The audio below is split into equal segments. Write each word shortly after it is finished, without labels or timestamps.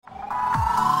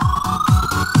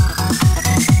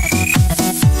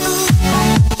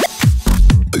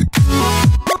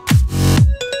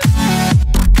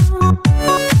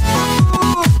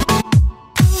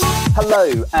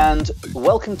Hello and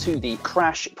welcome to the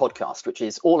Crash podcast, which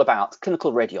is all about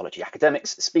clinical radiology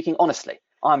academics speaking honestly.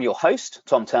 I'm your host,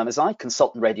 Tom Termazai,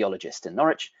 consultant radiologist in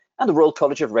Norwich and the Royal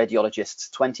College of Radiologists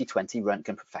 2020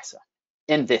 Röntgen Professor.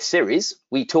 In this series,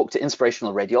 we talk to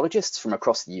inspirational radiologists from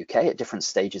across the UK at different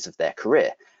stages of their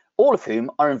career, all of whom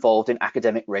are involved in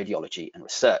academic radiology and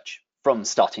research. From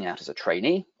starting out as a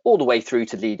trainee, all the way through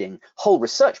to leading whole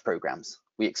research programmes,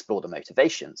 we explore the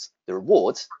motivations, the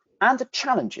rewards, and the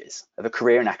challenges of a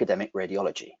career in academic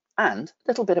radiology, and a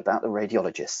little bit about the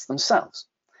radiologists themselves.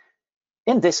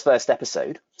 In this first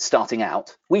episode, starting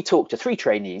out, we talk to 3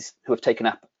 trainees who have taken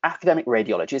up academic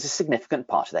radiology as a significant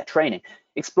part of their training,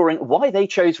 exploring why they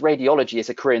chose radiology as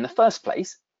a career in the first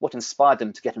place, what inspired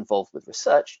them to get involved with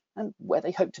research, and where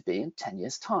they hope to be in 10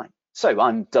 years' time. So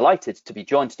I'm delighted to be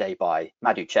joined today by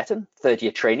Madhu Chetan,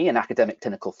 third-year trainee and academic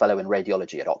clinical fellow in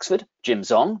radiology at Oxford, Jim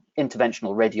Zong,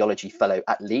 interventional radiology fellow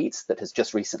at Leeds that has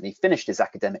just recently finished his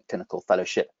academic clinical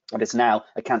fellowship and is now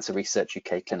a Cancer Research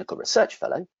UK clinical research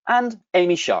fellow, and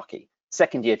Amy Sharkey,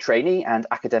 second-year trainee and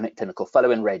academic clinical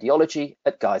fellow in radiology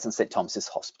at Guy's and St Thomas's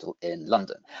Hospital in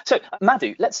London. So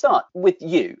Madhu, let's start with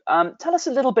you. Tell us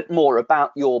a little bit more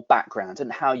about your background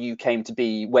and how you came to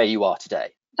be where you are today.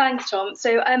 Thanks, Tom.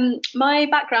 So my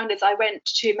background is I went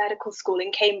to medical school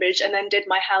in Cambridge and then did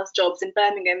my house jobs in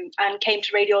Birmingham and came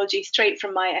to radiology straight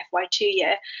from my FY2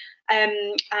 year.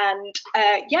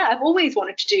 I've always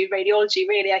wanted to do radiology,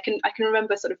 really. I can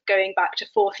remember sort of going back to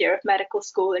 4th year of medical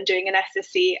school and doing an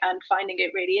SSC and finding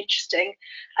it really interesting.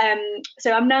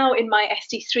 So I'm now in my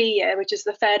ST3 year, which is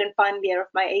the 3rd and final year of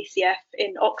my ACF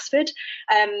in Oxford.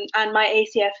 And my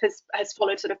ACF has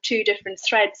followed sort of 2 different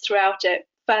threads throughout it.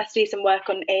 Firstly, some work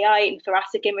on AI in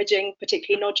thoracic imaging,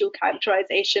 particularly nodule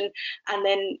characterization,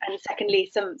 and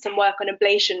secondly, some work on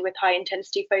ablation with high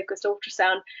intensity focused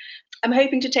ultrasound. I'm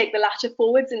hoping to take the latter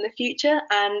forwards in the future,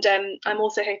 and I'm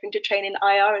also hoping to train in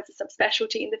IR as a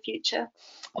subspecialty in the future.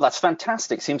 Well, that's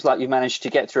fantastic. Seems like you've managed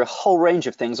to get through a whole range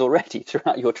of things already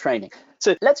throughout your training.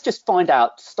 So let's just start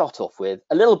off with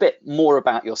a little bit more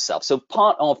about yourself. So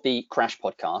part of the Crash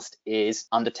podcast is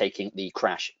undertaking the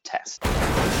Crash test.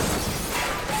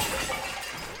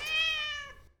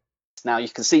 Now you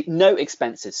can see no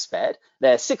expenses spared.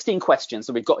 There are 16 questions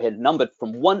that we've got here numbered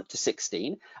from 1 to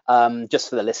 16, just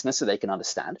for the listeners so they can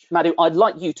understand. Madhu, I'd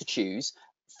like you to choose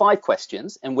 5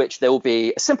 questions in which there will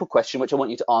be a simple question which I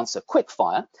want you to answer quick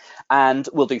fire, and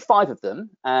we'll do 5 of them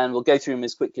and we'll go through them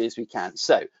as quickly as we can.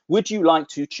 So would you like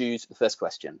to choose the first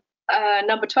question?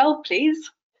 Number 12, please.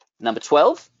 Number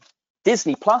 12,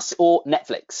 Disney Plus or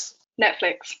Netflix?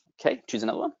 Netflix. Okay, choose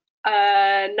another one.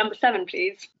 Number 7,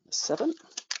 please. 7.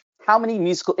 How many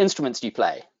musical instruments do you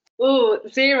play? Oh,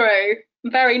 0.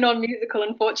 Very non-musical,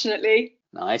 unfortunately.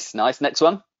 Nice. Next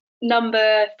one.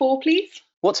 Number 4, please.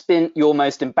 What's been your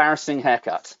most embarrassing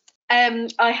haircut?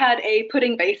 I had a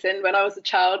pudding basin when I was a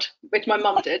child, which my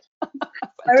mum did.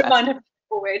 I remind her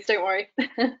always, don't worry.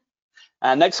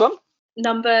 And next one.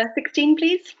 Number 16,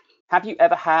 please. Have you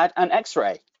ever had an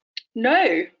X-ray?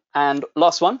 No. And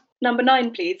last one. Number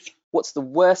 9, please. What's the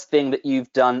worst thing that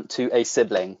you've done to a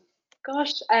sibling?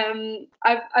 Gosh,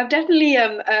 I've definitely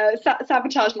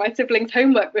sabotaged my siblings'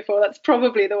 homework before. That's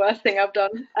probably the worst thing I've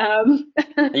done. Are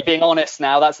you being honest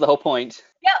now? That's the whole point.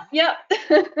 Yeah.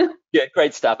 Yeah,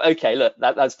 great stuff. Okay, look,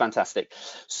 that's fantastic.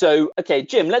 So, okay,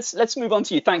 Jim, let's move on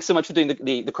to you. Thanks so much for doing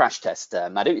the crash test,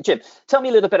 Madhu. Jim, tell me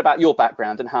a little bit about your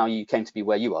background and how you came to be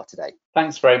where you are today.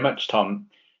 Thanks very much, Tom.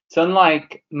 So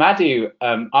unlike Madhu,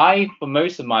 I, for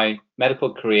most of my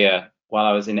medical career while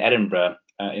I was in Edinburgh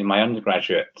in my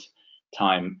undergraduate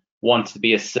time, wanted to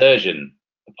be a surgeon.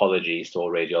 Apologies to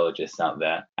all radiologists out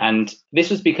there. And this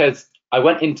was because I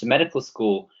went into medical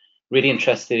school really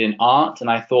interested in art, and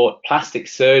I thought plastic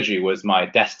surgery was my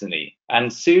destiny.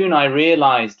 And soon I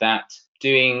realized that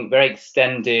doing very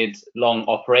extended, long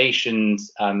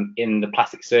operations in the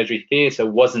plastic surgery theatre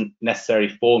wasn't necessary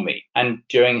for me. And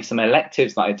during some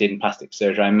electives that I did in plastic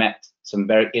surgery, I met some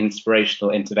very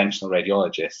inspirational interventional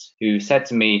radiologists who said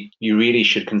to me, you really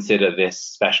should consider this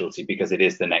specialty because it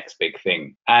is the next big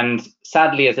thing. And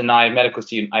sadly, as a naive medical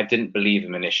student, I didn't believe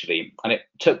them initially. And it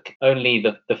took only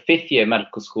the 5th year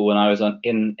medical school when I was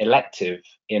in elective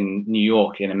in New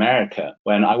York in America,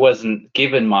 when I wasn't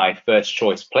given my first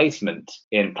choice placement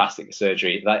in plastic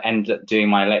surgery, that I ended up doing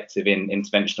my elective in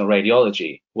interventional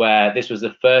radiology, where this was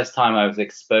the first time I was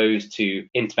exposed to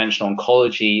interventional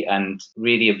oncology and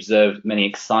really observed many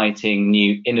exciting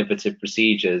new innovative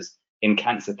procedures in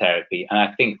cancer therapy. And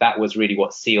I think that was really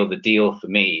what sealed the deal for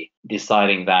me,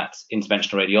 deciding that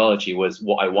interventional radiology was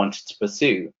what I wanted to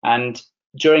pursue. And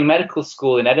during medical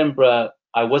school in Edinburgh,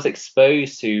 I was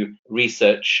exposed to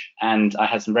research, and I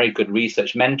had some very good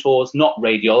research mentors, not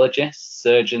radiologists,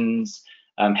 surgeons,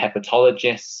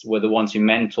 hepatologists were the ones who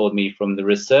mentored me from the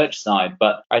research side.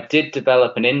 But I did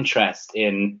develop an interest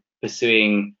in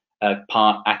pursuing a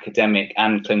part academic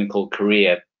and clinical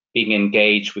career. Being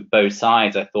engaged with both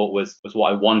sides, I thought was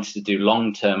what I wanted to do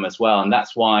long term as well. And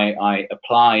that's why I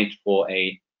applied for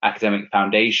a academic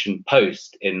foundation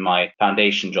post in my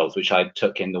foundation jobs, which I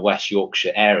took in the West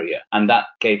Yorkshire area. And that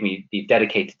gave me the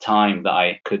dedicated time that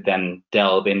I could then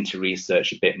delve into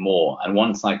research a bit more. And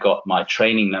once I got my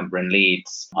training number in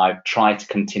Leeds, I've tried to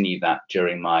continue that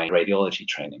during my radiology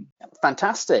training.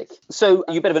 Fantastic. So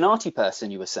you're a bit of an arty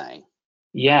person, you were saying?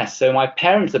 Yeah, so my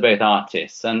parents are both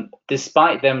artists, and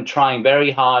despite them trying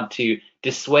very hard to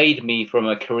dissuade me from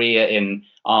a career in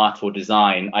art or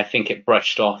design, I think it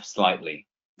brushed off slightly.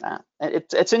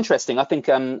 It's interesting. I think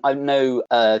I know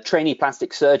a trainee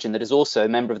plastic surgeon that is also a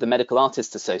member of the Medical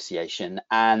Artists Association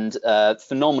and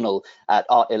phenomenal at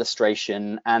art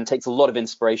illustration and takes a lot of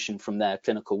inspiration from their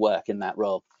clinical work in that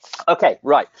role. Okay,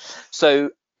 right.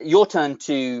 So your turn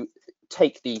to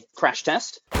take the crash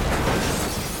test.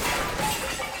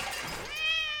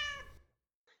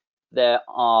 There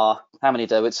are, how many,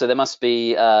 David? So there must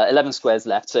be 11 squares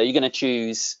left. So you're going to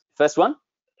choose first one?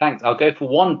 Thanks. I'll go for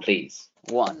one, please.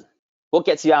 One. What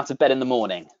gets you out of bed in the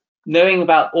morning? Knowing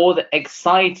about all the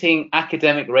exciting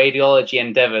academic radiology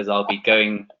endeavors I'll be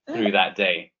going through that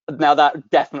day. Now that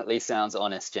definitely sounds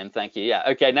honest, Jim. Thank you. Yeah.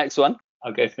 Okay, next one.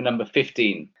 I'll go for number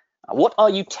 15. What are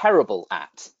you terrible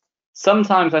at?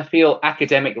 Sometimes I feel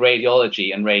academic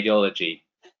radiology and radiology.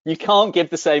 You can't give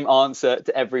the same answer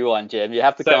to everyone, Jim. You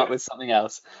have to come up with something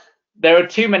else. There are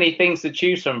too many things to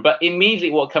choose from, but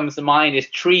immediately what comes to mind is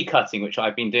tree cutting, which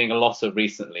I've been doing a lot of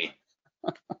recently.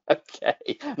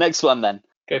 Okay, next one then.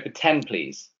 Go for 10,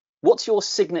 please. What's your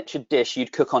signature dish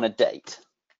you'd cook on a date?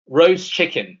 Roast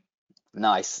chicken.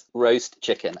 Nice, roast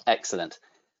chicken. Excellent.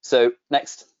 So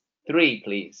next. 3,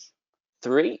 please.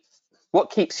 3.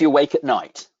 What keeps you awake at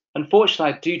night?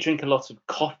 Unfortunately, I do drink a lot of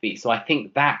coffee, so I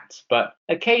think that, but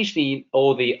occasionally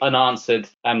all the unanswered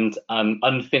and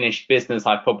unfinished business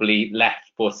I probably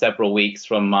left for several weeks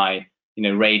from my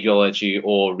radiology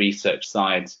or research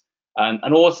side.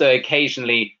 And also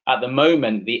occasionally at the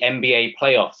moment, the NBA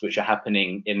playoffs, which are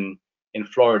happening in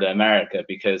Florida, America,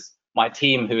 because my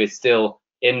team, who is still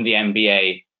in the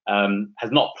NBA,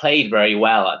 has not played very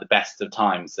well at the best of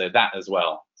times. So that as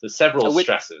well. So several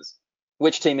stresses.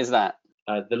 Which team is that?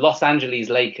 The Los Angeles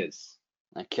Lakers.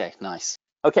 Okay, nice.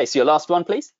 Okay, so your last one,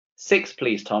 please. 6,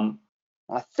 please, Tom.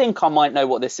 I think I might know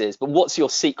what this is, but what's your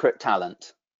secret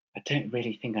talent? I don't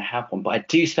really think I have one, but I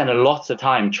do spend a lot of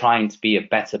time trying to be a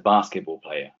better basketball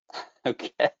player.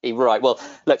 Okay, right. Well,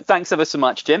 look, thanks ever so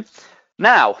much, Jim.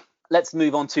 Now, let's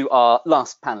move on to our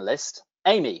last panelist.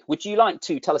 Amy, would you like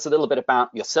to tell us a little bit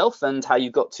about yourself and how you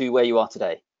got to where you are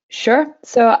today? Sure.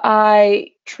 So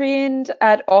I trained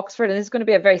at Oxford, and this is going to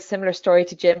be a very similar story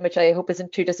to Jim, which I hope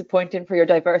isn't too disappointing for your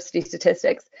diversity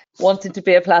statistics. Wanted to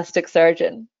be a plastic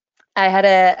surgeon. I had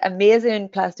an amazing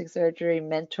plastic surgery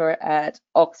mentor at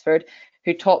Oxford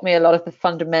who taught me a lot of the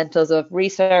fundamentals of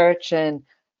research and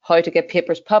how to get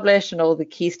papers published and all the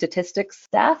key statistics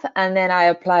stuff. And then I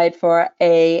applied for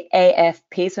a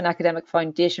AFP, so an academic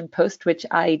foundation post, which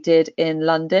I did in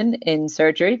London in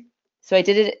surgery. So I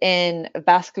did it in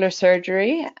vascular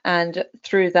surgery, and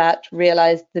through that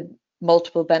realized the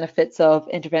multiple benefits of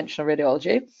interventional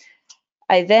radiology.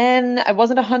 I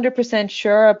wasn't 100%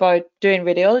 sure about doing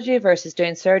radiology versus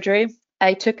doing surgery.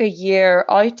 I took a year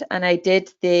out and I did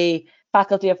the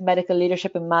Faculty of Medical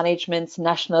Leadership and Management's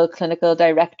National Clinical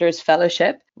Directors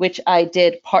Fellowship, which I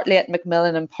did partly at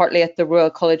Macmillan and partly at the Royal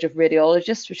College of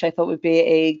Radiologists, which I thought would be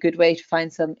a good way to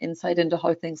find some insight into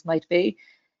how things might be.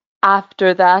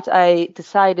 After that, I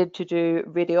decided to do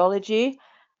radiology.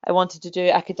 I wanted to do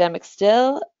academic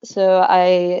still, so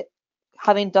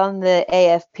having done the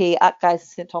AFP at Guy's and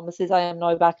St Thomas's, I am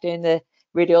now back doing the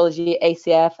radiology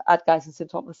ACF at Guy's and St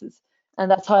Thomas's.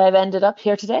 And that's how I've ended up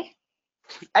here today.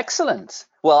 Excellent.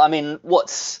 Well, I mean,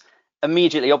 what's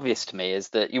immediately obvious to me is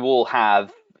that you all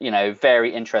have,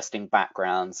 very interesting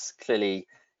backgrounds, clearly,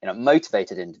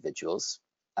 motivated individuals.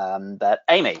 But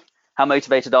Amy, how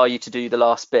motivated are you to do the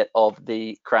last bit of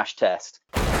the crash test?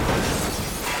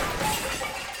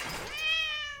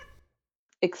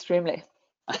 Extremely.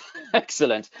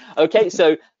 Excellent. Okay,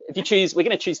 so if you choose, we're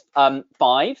going to choose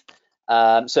 5.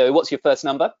 So what's your first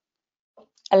number?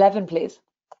 11, please.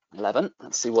 11.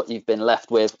 Let's see what you've been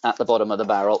left with at the bottom of the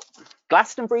barrel.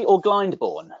 Glastonbury or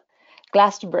Glyndebourne?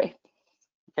 Glastonbury.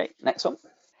 Okay, next one.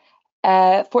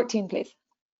 14, please.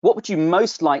 What would you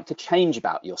most like to change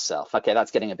about yourself? Okay,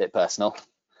 that's getting a bit personal.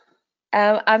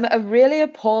 I'm a really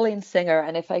appalling singer,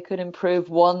 and if I could improve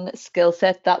one skill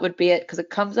set, that would be it, because it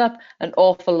comes up an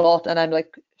awful lot, and I'm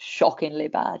like shockingly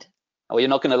bad. Well, you're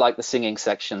not going to like the singing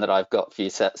section that I've got for you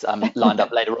sets lined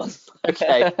up later on.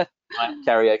 Okay, right,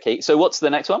 karaoke. So what's the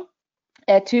next one?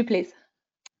 2, please.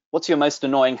 What's your most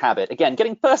annoying habit? Again,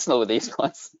 getting personal with these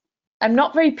ones. I'm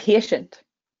not very patient.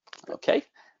 Okay.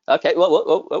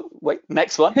 Well, wait.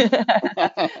 Next one. Very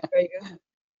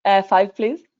good. 5,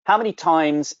 please. How many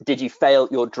times did you fail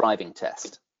your driving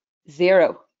test?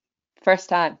 0. First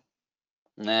time.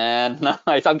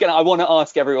 Nice. I want to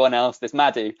ask everyone else this.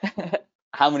 Madhu,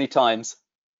 how many times?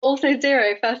 Also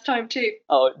 0, first time too.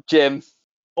 Oh, Jim.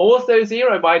 Also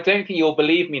 0, but I don't think you'll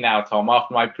believe me now, Tom,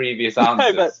 after my previous answers.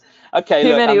 No, but, okay, Too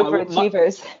look, many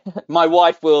overachievers. My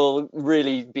wife will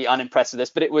really be unimpressed with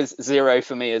this, but it was 0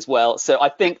 for me as well. So I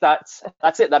think that's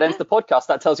it. That ends the podcast.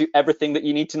 That tells you everything that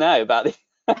you need to know about it.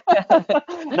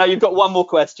 Now you've got one more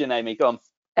question, Amy. Go on.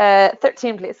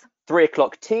 13, please. 3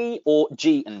 o'clock tea or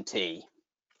G&T?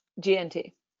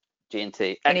 G&T.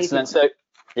 G&T. Excellent. So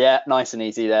yeah, nice and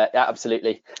easy there. Yeah,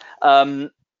 absolutely. So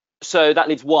that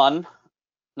leaves one,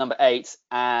 number 8,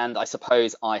 and I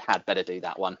suppose I had better do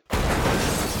that one.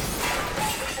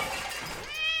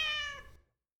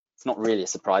 It's not really a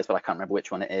surprise, but I can't remember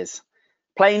which one it is.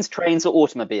 Planes, trains, or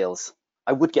automobiles?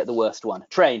 I would get the worst one.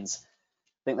 Trains.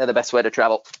 I think they're the best way to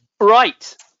travel.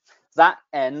 Right. That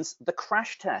ends the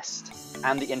crash test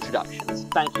and the introductions.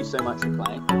 Thank you so much for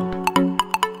playing.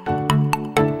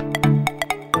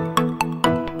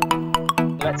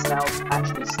 Let's now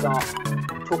actually start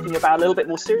talking about a little bit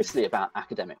more seriously about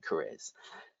academic careers.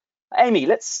 Amy,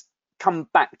 let's come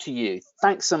back to you.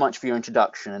 Thanks so much for your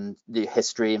introduction and the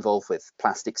history involved with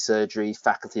plastic surgery,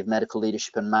 Faculty of Medical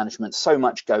Leadership and Management, so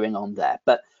much going on there.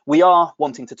 But we are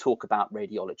wanting to talk about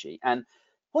radiology. And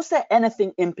was there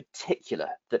anything in particular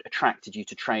that attracted you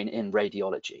to train in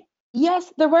radiology?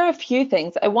 Yes, there were a few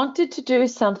things. I wanted to do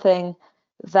something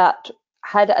that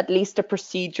had at least a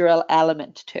procedural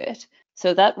element to it.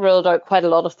 So that ruled out quite a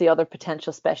lot of the other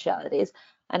potential specialities.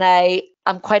 And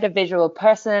I'm quite a visual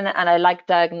person and I like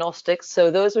diagnostics.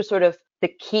 So those were sort of the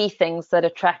key things that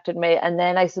attracted me. And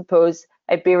then I suppose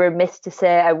I'd be remiss to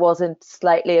say I wasn't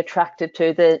slightly attracted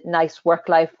to the nice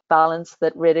work-life balance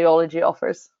that radiology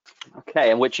offers. Okay,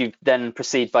 and which you then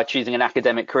proceed by choosing an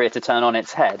academic career to turn on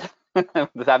its head,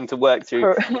 with having to work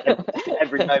through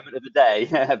every moment of the day,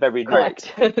 of every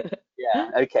night.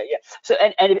 Yeah, okay, yeah. So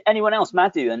anyone else,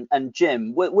 Madhu and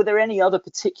Jim, were there any other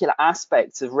particular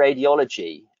aspects of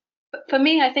radiology? For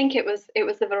me, I think it was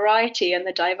the variety and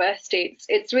the diversity.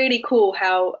 It's really cool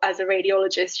how, as a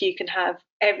radiologist, you can have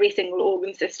every single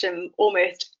organ system,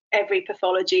 almost every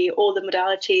pathology, all the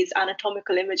modalities,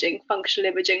 anatomical imaging,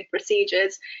 functional imaging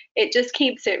procedures. It just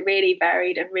keeps it really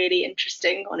varied and really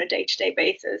interesting on a day-to-day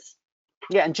basis.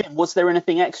 Yeah, and Jim, was there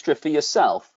anything extra for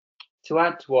yourself? To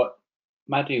add to what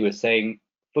Madhu was saying,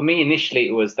 for me initially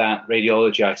it was that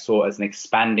radiology I saw as an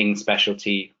expanding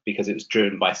specialty because it was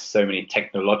driven by so many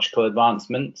technological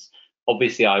advancements.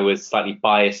 Obviously I was slightly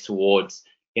biased towards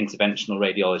interventional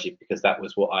radiology because that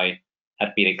was what I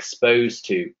had been exposed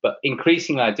to. But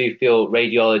increasingly I do feel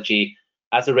radiology,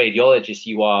 as a radiologist,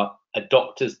 you are a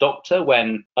doctor's doctor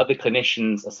when other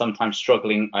clinicians are sometimes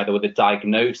struggling either with a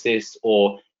diagnosis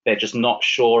or they're just not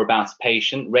sure about a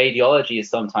patient. Radiology is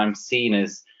sometimes seen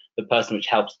as the person which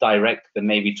helps direct them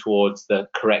maybe towards the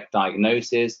correct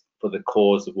diagnosis for the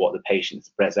cause of what the patient is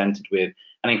presented with.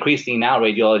 And increasingly now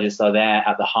radiologists are there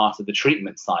at the heart of the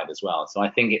treatment side as well. So I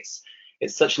think it's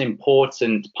such an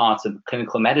important part of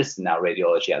clinical medicine now,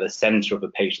 radiology, at the center of a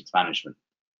patient's management.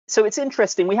 So it's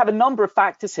interesting. We have a number of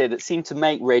factors here that seem to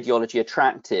make radiology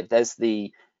attractive. There's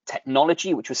the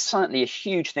technology, which was certainly a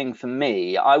huge thing for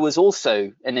me. I was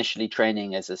also initially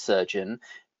training as a surgeon,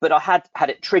 but I had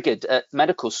it triggered at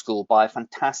medical school by a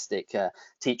fantastic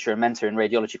teacher and mentor in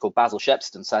radiology called Basil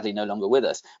Shepston, sadly no longer with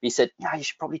us. He said, yeah, you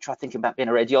should probably try thinking about being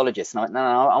a radiologist. And I went, no,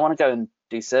 I want to go and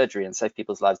do surgery and save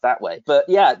people's lives that way. But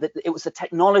yeah, it was the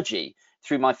technology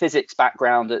through my physics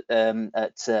background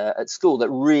at school that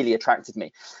really attracted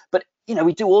me. But, you know,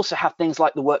 we do also have things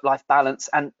like the work-life balance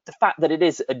and the fact that it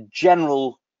is a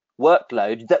general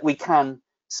workload that we can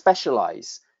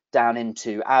specialize down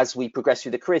into as we progress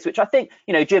through the careers, which I think,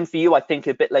 you know, Jim, for you, I think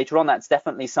a bit later on, that's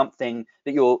definitely something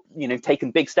that you're, you know,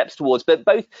 taking big steps towards. But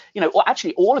both, you know, or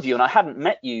actually all of you, and I hadn't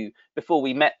met you before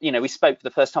we met, you know, we spoke for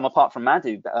the first time apart from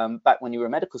Madhu back when you were a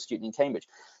medical student in Cambridge,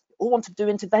 all want to do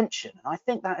intervention. And I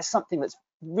think that is something that's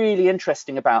really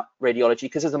interesting about radiology,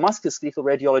 because as a musculoskeletal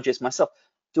radiologist myself,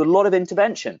 do a lot of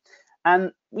intervention.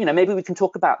 And maybe we can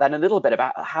talk about that in a little bit,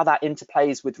 about how that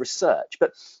interplays with research.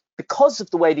 But because of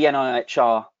the way the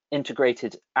NIHR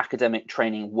integrated academic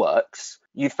training works,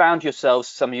 you found yourselves,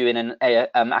 some of you, in an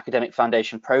academic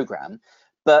foundation program.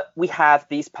 But we have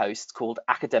these posts called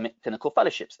academic clinical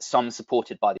fellowships, some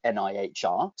supported by the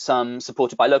NIHR, some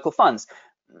supported by local funds.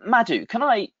 Madhu, can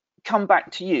I come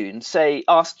back to you and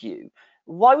ask you,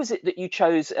 why was it that you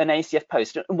chose an ACF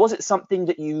post? Was it something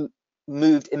that you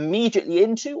moved immediately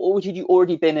into, or had you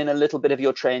already been in a little bit of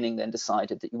your training then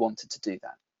decided that you wanted to do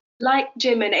that? Like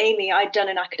Jim and Amy, I'd done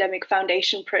an academic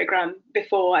foundation program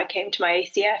before I came to my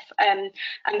ACF, and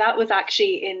that was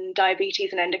actually in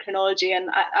diabetes and endocrinology. And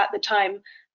at the time,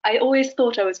 I always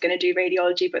thought I was going to do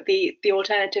radiology, but the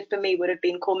alternative for me would have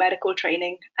been core medical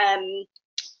training. And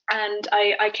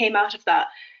I came out of that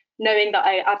knowing that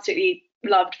I absolutely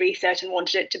loved research and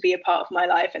wanted it to be a part of my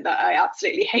life, and that I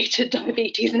absolutely hated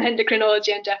diabetes and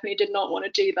endocrinology and definitely did not want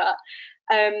to do that.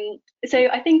 So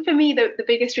I think for me, the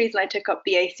biggest reason I took up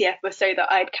the ACF was so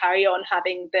that I'd carry on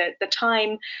having the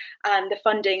time and the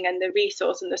funding and the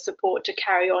resource and the support to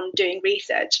carry on doing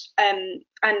research. And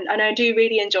I do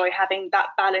really enjoy having that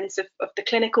balance of the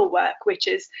clinical work, which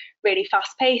is really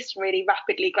fast paced, really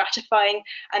rapidly gratifying,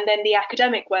 and then the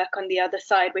academic work on the other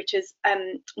side, which is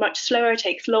much slower,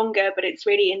 takes longer, but it's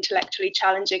really intellectually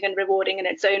challenging and rewarding in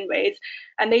its own ways.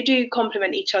 And they do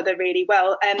complement each other really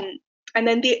well. And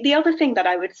then the other thing that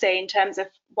I would say in terms of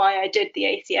why I did the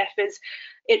ACF is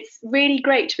it's really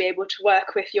great to be able to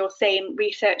work with your same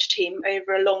research team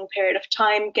over a long period of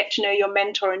time, get to know your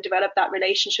mentor and develop that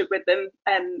relationship with them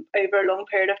over a long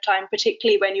period of time,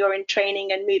 particularly when you're in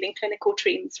training and moving clinical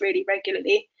teams really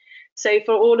regularly. So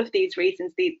for all of these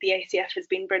reasons, the ACF has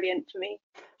been brilliant for me.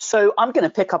 So I'm going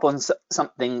to pick up on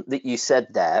something that you said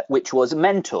there, which was a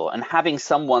mentor, and having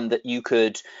someone that you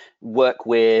could work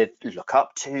with, look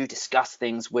up to, discuss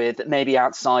things with, maybe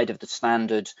outside of the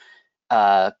standard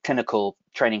clinical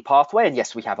training pathway. And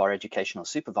yes, we have our educational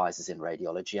supervisors in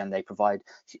radiology, and they provide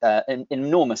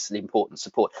enormously important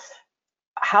support.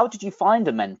 How did you find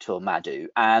a mentor, Madhu,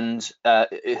 and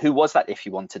who was that, if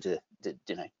you wanted to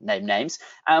name names,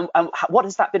 and what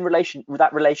has that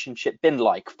relationship been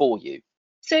like for you?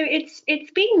 So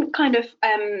it's been kind of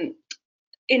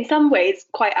in some ways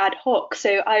quite ad hoc.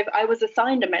 So I was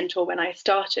assigned a mentor when I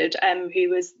started, who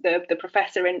was the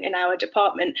professor in our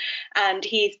department, and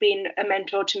he's been a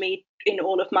mentor to me in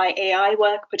all of my AI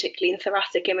work, particularly in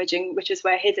thoracic imaging, which is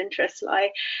where his interests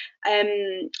lie.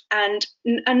 And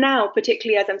now,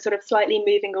 particularly as I'm sort of slightly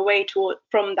moving away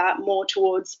from that more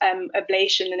towards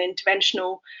ablation and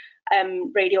interventional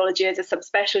radiology as a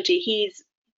subspecialty, he's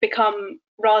become,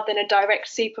 rather than a direct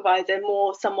supervisor,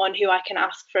 more someone who I can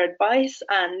ask for advice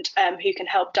and who can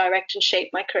help direct and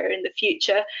shape my career in the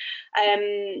future.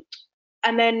 And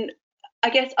then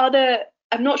I guess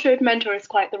I'm not sure if mentor is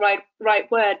quite the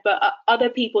right word, but other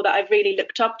people that I've really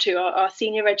looked up to are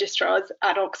senior registrars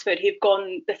at Oxford who've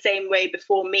gone the same way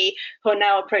before me, who are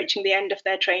now approaching the end of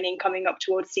their training, coming up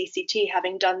towards CCT,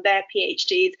 having done their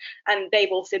PhDs, and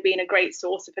they've also been a great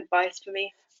source of advice for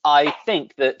me. I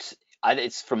think that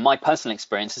it's, from my personal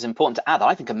experience, it's important to add that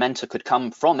I think a mentor could come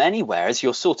from anywhere, as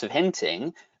you're sort of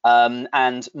hinting.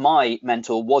 And my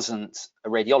mentor wasn't a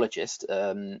radiologist,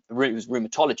 he was a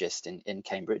rheumatologist in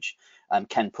Cambridge,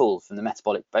 Ken Poole from the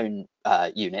metabolic bone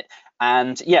unit.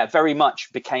 And yeah, very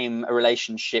much became a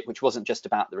relationship which wasn't just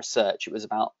about the research, it was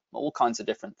about all kinds of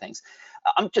different things.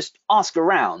 I'm just ask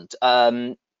around.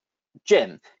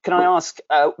 Jim, can I ask,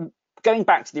 going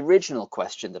back to the original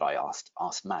question that I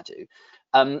asked Madhu,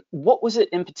 what was it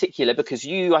in particular, because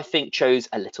you, I think, chose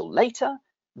a little later,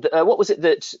 what was it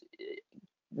that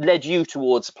led you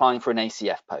towards applying for an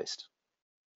ACF post?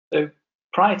 So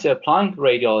prior to applying for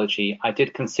radiology, I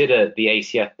did consider the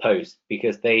ACF post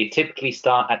because they typically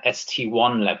start at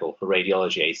ST1 level for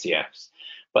radiology ACFs,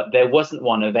 but there wasn't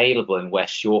one available in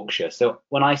West Yorkshire. So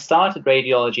when I started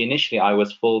radiology initially, I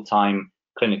was full-time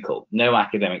clinical, no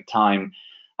academic time.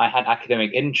 I had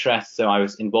academic interests, so I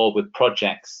was involved with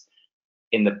projects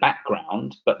in the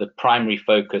background, but the primary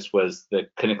focus was the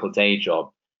clinical day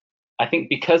job. I think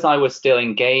because I was still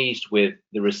engaged with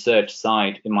the research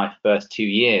side in my first 2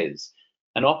 years,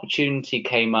 an opportunity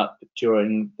came up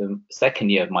during the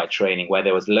second year of my training where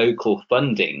there was local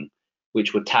funding,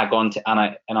 which would tag on to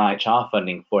NIHR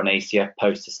funding for an ACF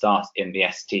post to start in the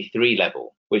ST3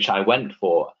 level, which I went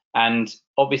for. And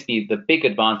obviously the big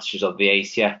advantages of the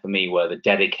ACF for me were the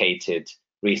dedicated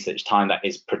research time that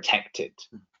is protected.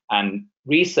 And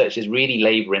research is really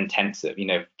labor intensive,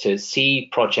 to see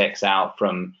projects out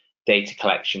from data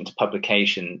collection to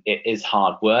publication, it is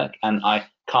hard work. And I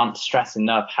can't stress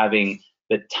enough having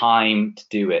the time to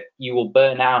do it. You will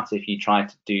burn out if you try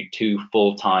to do 2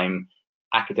 full-time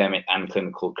academic and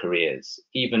clinical careers.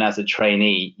 Even as a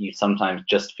trainee, you sometimes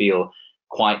just feel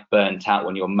quite burnt out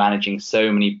when you're managing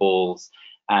so many balls.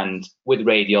 And with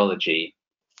radiology,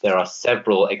 there are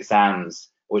several exams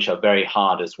which are very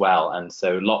hard as well, and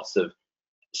so lots of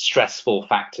stressful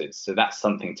factors. So that's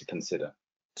something to consider.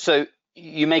 So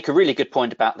you make a really good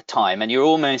point about the time, and you're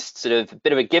almost sort of a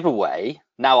bit of a giveaway.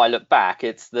 Now I look back,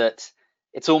 it's that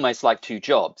it's almost like 2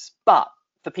 jobs. But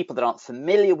for people that aren't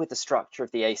familiar with the structure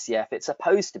of the ACF, it's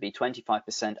supposed to be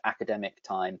 25% academic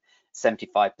time,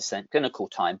 75% clinical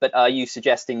time. But are you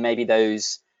suggesting maybe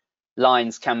those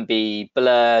lines can be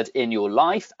blurred in your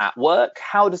life, at work?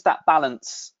 How does that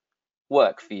balance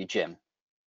work for you, Jim?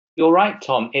 You're right,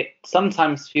 Tom. It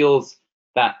sometimes feels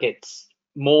that it's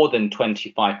more than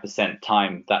 25%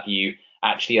 time that you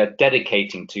actually are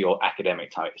dedicating to your academic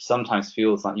time. It sometimes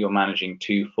feels like you're managing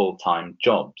 2 full-time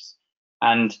jobs.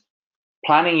 And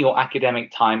planning your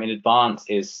academic time in advance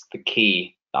is the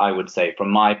key, I would say,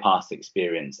 from my past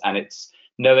experience. And it's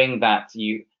knowing that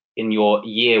you, in your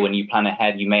year, when you plan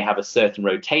ahead, you may have a certain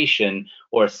rotation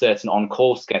or a certain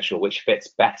on-call schedule, which fits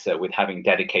better with having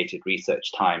dedicated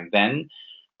research time. Then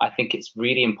I think it's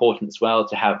really important as well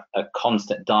to have a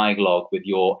constant dialogue with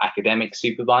your academic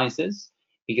supervisors,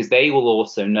 because they will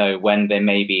also know when there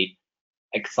may be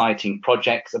exciting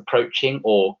projects approaching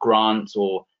or grants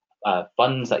or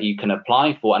funds that you can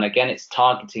apply for. And again, it's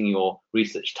targeting your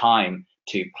research time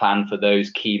to plan for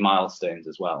those key milestones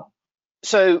as well.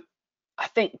 So I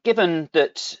think given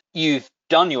that you've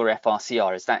done your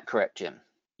FRCR, is that correct, Jim?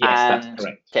 Yes, that's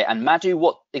correct. Okay, and Madhu,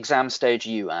 what exam stage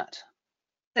are you at?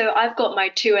 So I've got my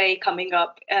 2A coming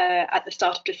up at the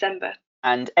start of December.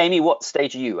 And Amy, what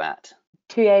stage are you at?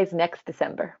 2A's next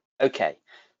December. Okay,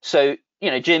 so,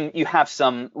 Jim, you have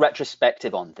some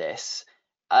retrospective on this.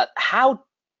 How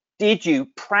did you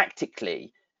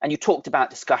practically, and you talked about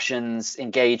discussions,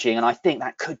 engaging, and I think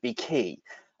that could be key.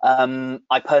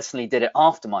 I personally did it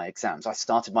after my exams. I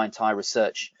started my entire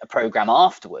research program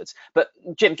afterwards. But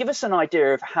Jim, give us an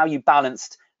idea of how you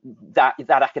balanced that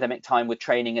academic time with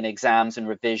training and exams and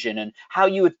revision, and how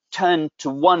you would turn to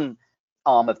one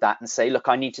arm of that and say, look,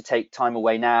 I need to take time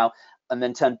away now, and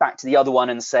then turn back to the other one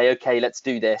and say, okay, let's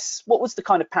do this. What was the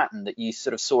kind of pattern that you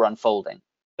sort of saw unfolding?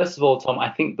 First of all, Tom, I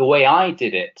think the way I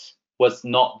did it was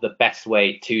not the best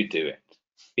way to do it,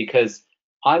 because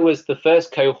I was the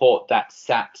first cohort that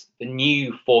sat the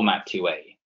new format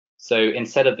 2A. So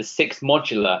instead of the 6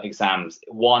 modular exams,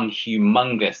 one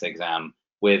humongous exam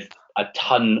with a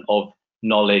ton of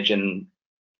knowledge and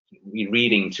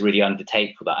reading to really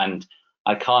undertake for that. And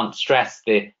I can't stress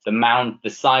the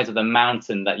size of the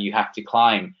mountain that you have to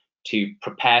climb to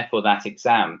prepare for that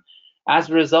exam. As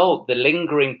a result, the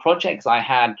lingering projects I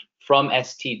had from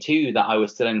ST2 that I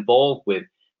was still involved with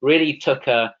really took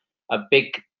a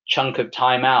big chunk of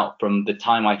time out from the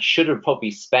time I should have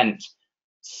probably spent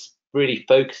really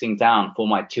focusing down for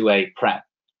my 2A prep.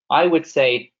 I would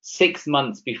say 6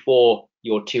 months before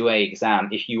your 2A exam,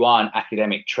 if you are an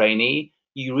academic trainee,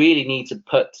 you really need to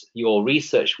put your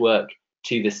research work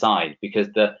to the side, because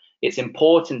it's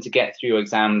important to get through your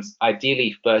exams,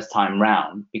 ideally first time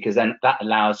round, because then that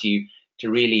allows you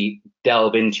to really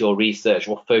delve into your research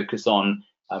or focus on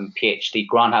PhD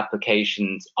grant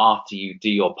applications after you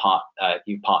do your part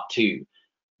 2.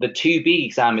 The 2B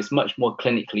exam is much more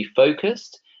clinically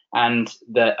focused, and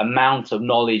the amount of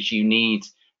knowledge you need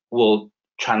will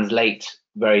translate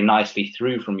very nicely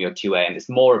through from your 2A, and it's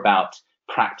more about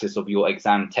practice of your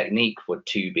exam technique for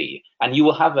 2B, and you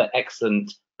will have an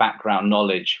excellent background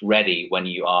knowledge ready when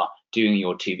you are doing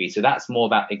your 2B. So that's more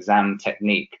about exam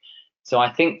technique. So I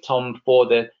think, Tom, for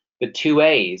the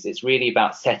 2As, it's really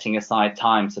about setting aside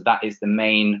time. So that is the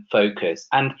main focus.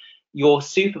 And your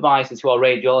supervisors who are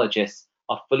radiologists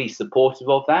are fully supportive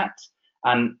of that.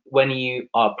 And when you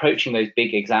are approaching those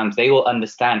big exams, they will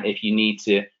understand if you need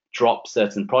to drop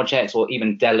certain projects or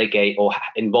even delegate or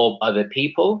involve other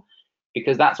people,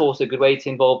 because that's also a good way to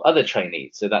involve other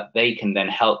trainees so that they can then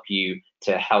help you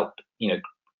to help,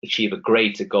 achieve a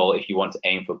greater goal if you want to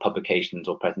aim for publications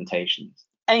or presentations.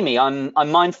 Amy, I'm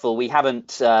mindful we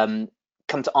haven't come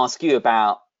to ask you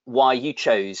about why you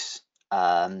chose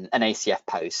an ACF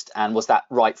post, and was that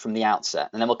right from the outset?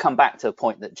 And then we'll come back to a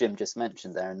point that Jim just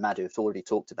mentioned there and Madhu have already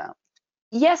talked about.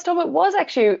 Yes, Tom, it was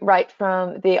actually right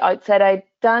from the outset. I'd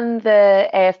done the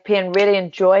AFP and really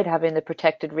enjoyed having the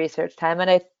protected research time, and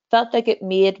I felt like it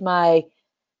made my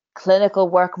clinical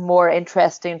work more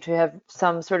interesting to have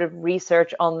some sort of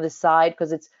research on the side,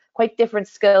 because it's quite different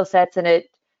skill sets, and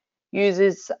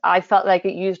I felt like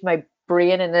it used my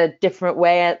brain in a different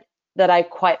way that I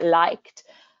quite liked.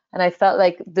 And I felt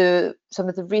like some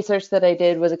of the research that I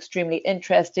did was extremely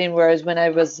interesting, whereas when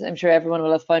I'm sure everyone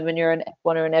will have found when you're an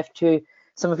F1 or an F2,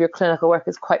 some of your clinical work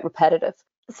is quite repetitive.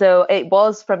 So it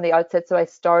was from the outset. So I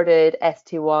started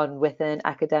ST1 with an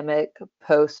academic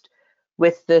post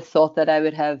with the thought that I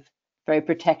would have very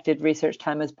protected research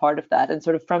time as part of that. And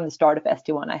sort of from the start of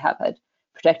ST1, I have had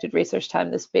protected research time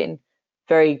that's been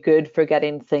very good for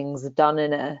getting things done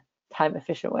in a time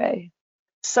efficient way.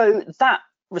 So that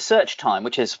research time,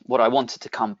 which is what I wanted to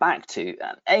come back to,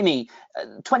 Amy,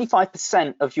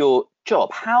 25% of your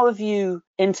job, how have you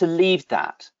interleaved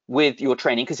that with your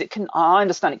training? Because I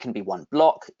understand it can be one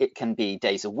block, it can be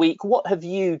days a week. What have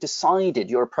you decided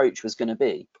your approach was going to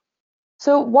be?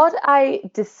 So what I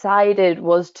decided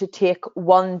was to take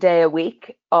 1 day a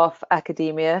week off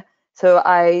academia. So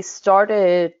I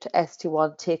started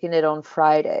ST1 taking it on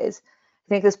Fridays. I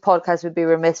think this podcast would be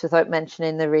remiss without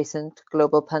mentioning the recent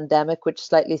global pandemic, which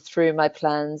slightly threw my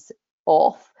plans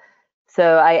off.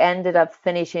 So I ended up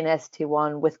finishing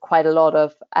ST1 with quite a lot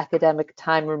of academic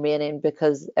time remaining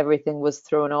because everything was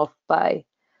thrown off by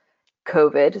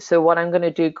COVID. So what I'm going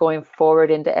to do going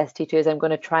forward into ST2 is I'm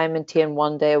going to try and maintain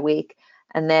 1 day a week.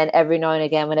 And then every now and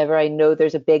again, whenever I know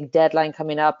there's a big deadline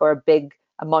coming up or a big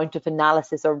amount of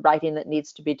analysis or writing that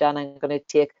needs to be done, I'm going to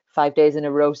take 5 days in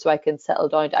a row so I can settle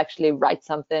down to actually write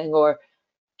something or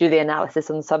do the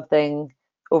analysis on something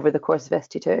over the course of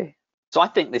ST2. So I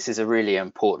think this is a really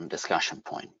important discussion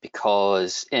point,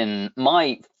 because in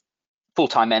my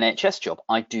full-time NHS job,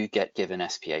 I do get given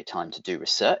SPA time to do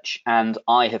research, and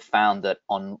I have found that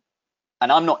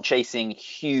and I'm not chasing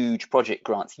huge project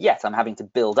grants yet. I'm having to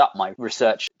build up my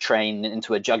research train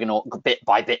into a juggernaut bit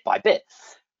by bit by bit.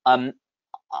 I'm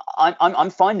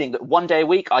finding that 1 day a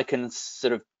week I can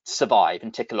sort of survive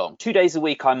and tick along. 2 days a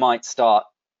week I might start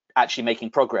actually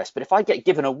making progress, but if I get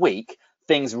given a week,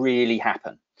 things really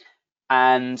happen.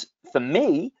 And for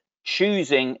me,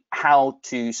 choosing how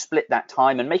to split that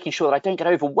time and making sure that I don't get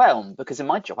overwhelmed, because in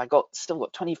my job I still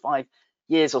got 25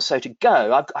 years or so to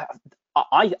go.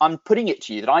 I'm putting it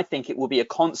to you that I think it will be a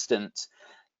constant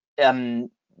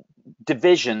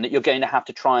division that you're going to have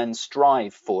to try and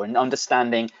strive for, and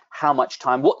understanding how much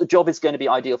time, what the job is going to be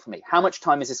ideal for me. How much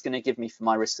time is this going to give me for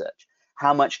my research?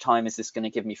 How much time is this going to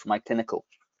give me for my clinical?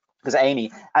 Because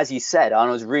Amy, as you said, I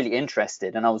was really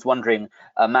interested, and I was wondering,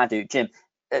 Madhu, Jim,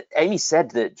 Amy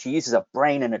said that she uses her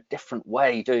brain in a different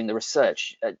way doing the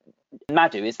research.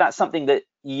 Madhu, is that something that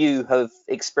you have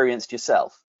experienced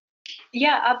yourself?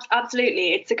 Yeah,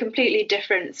 absolutely. It's a completely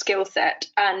different skill set.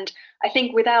 And I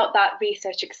think without that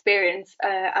research experience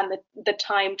and the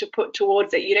time to put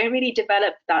towards it, you don't really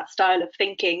develop that style of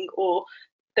thinking or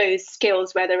those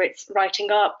skills, whether it's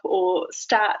writing up or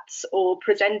stats or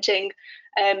presenting.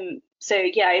 So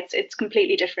yeah, it's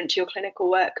completely different to your clinical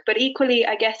work. But equally,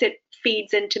 I guess it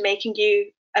feeds into making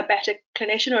you a better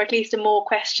clinician, or at least a more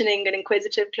questioning and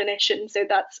inquisitive clinician. So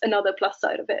that's another plus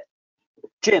side of it.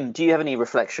 Jim, do you have any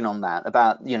reflection on that,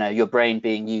 about your brain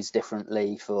being used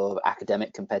differently for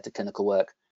academic compared to clinical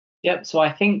work? Yep. So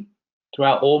I think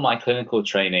throughout all my clinical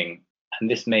training, and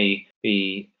this may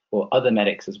be for other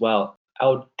medics as well,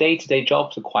 our day-to-day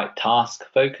jobs are quite task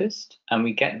focused, and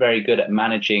we get very good at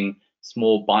managing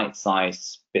small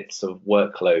bite-sized bits of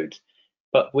workload.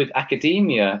 But with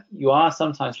academia, you are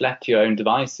sometimes left to your own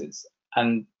devices,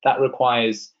 and that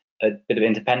requires a bit of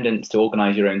independence to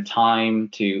organize your own time,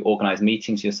 to organize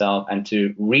meetings yourself, and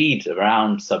to read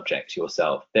around subjects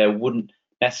yourself. There wouldn't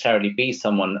necessarily be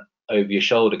someone over your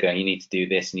shoulder going, you need to do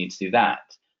this, you need to do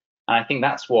that. And I think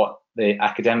that's what the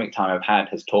academic time I've had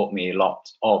has taught me a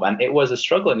lot of. And it was a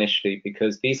struggle initially,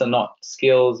 because these are not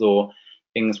skills or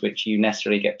things which you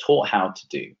necessarily get taught how to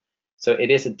do. So it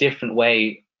is a different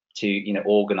way to,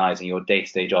 organizing your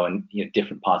day-to-day job and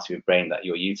different parts of your brain that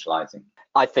you're utilizing.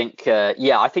 I think,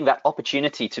 I think that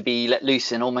opportunity to be let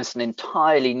loose in almost an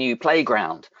entirely new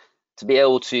playground, to be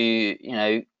able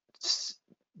to,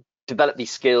 develop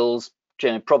these skills,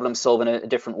 problem solve in a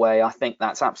different way. I think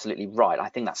that's absolutely right. I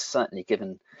think that's certainly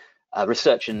given,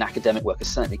 research and academic work has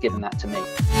certainly given that to me.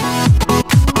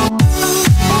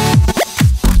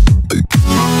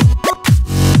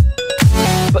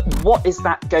 But what is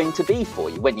that going to be for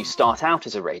you when you start out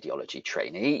as a radiology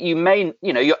trainee? You may,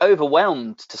 you're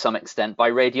overwhelmed to some extent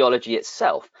by radiology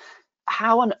itself.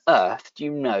 How on earth do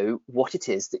you know what it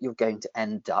is that you're going to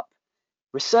end up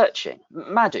researching?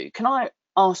 Madhu, can I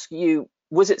ask you,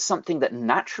 was it something that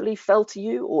naturally fell to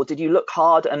you, or did you look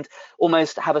hard and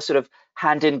almost have a sort of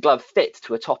hand-in-glove fit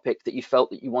to a topic that you felt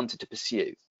that you wanted to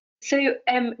pursue? So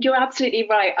you're absolutely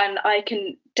right, and I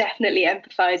can definitely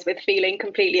empathise with feeling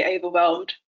completely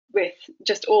overwhelmed with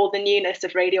just all the newness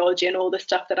of radiology and all the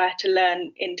stuff that I had to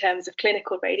learn in terms of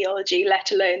clinical radiology,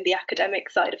 let alone the academic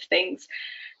side of things.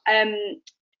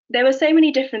 There were so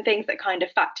many different things that kind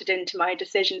of factored into my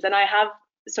decisions, and I have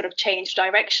sort of changed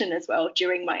direction as well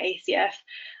during my ACF.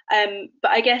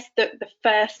 But I guess the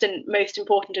first and most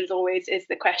important, as always, is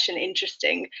the question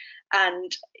interesting,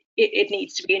 and it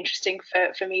needs to be interesting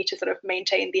for me to sort of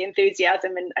maintain the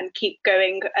enthusiasm and keep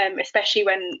going, especially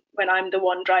when I'm the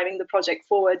one driving the project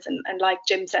forwards. And like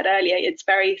Jim said earlier, it's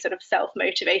very sort of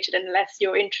self-motivated. Unless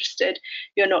you're interested,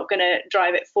 you're not going to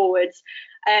drive it forwards.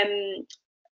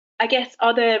 I guess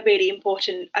other really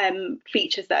important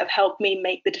features that have helped me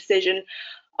make the decision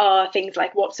are things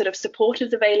like what sort of support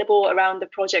is available around the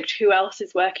project, who else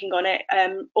is working on it,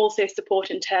 also support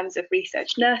in terms of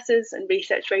research nurses and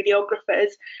research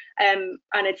radiographers. And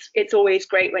it's always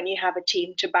great when you have a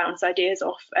team to bounce ideas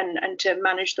off and to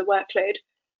manage the workload.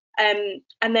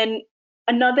 And then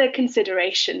another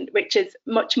consideration, which is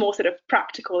much more sort of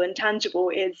practical and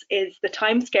tangible, is the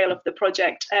timescale of the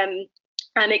project.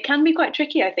 And it can be quite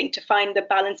tricky, I think, to find the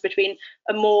balance between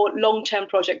a more long-term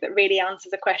project that really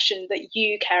answers a question that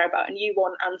you care about and you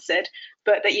want answered,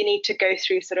 but that you need to go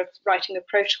through sort of writing a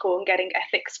protocol and getting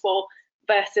ethics for,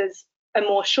 versus a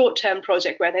more short-term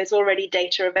project where there's already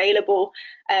data available,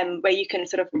 where you can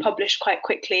sort of publish quite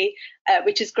quickly,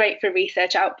 which is great for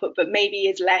research output, but maybe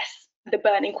is less the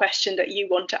burning question that you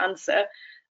want to answer.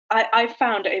 I've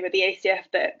found over the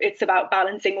ACF that it's about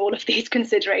balancing all of these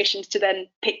considerations to then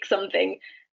pick something.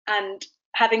 And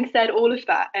having said all of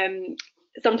that,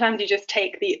 sometimes you just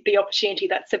take the opportunity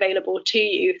that's available to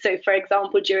you. So, for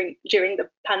example, during the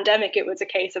pandemic, it was a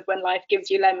case of when life gives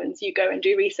you lemons, you go and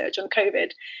do research on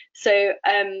COVID. So,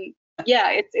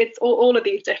 it's all of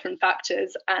these different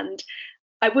factors. And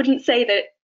I wouldn't say that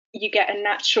you get a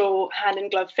natural hand in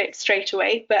glove fit straight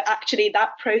away, but actually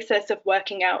that process of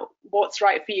working out what's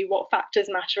right for you, what factors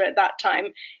matter at that time,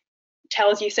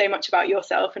 tells you so much about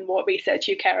yourself and what research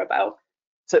you care about.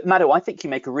 So Madhu, I think you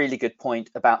make a really good point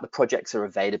about the projects that are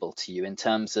available to you in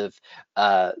terms of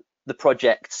the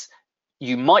projects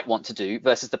you might want to do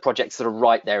versus the projects that are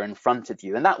right there in front of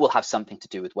you. And that will have something to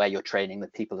do with where you're training, the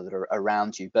people that are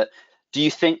around you. But do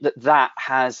you think that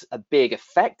has a big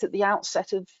effect at the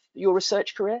outset of your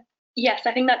research career? Yes,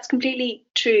 I think that's completely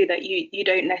true, that you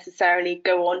don't necessarily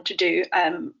go on to do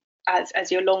as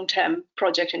your long-term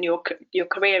project and your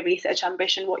career research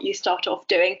ambition what you start off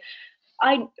doing.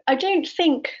 I don't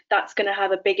think that's going to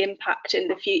have a big impact in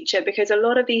the future, because a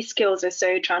lot of these skills are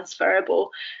so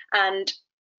transferable, and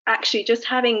actually just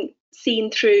having seen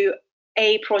through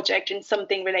a project in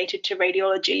something related to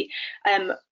radiology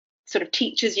sort of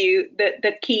teaches you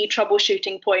the key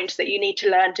troubleshooting points that you need to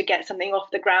learn to get something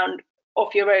off the ground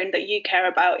of your own that you care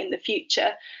about in the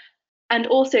future. And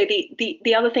also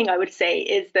the other thing I would say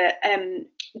is that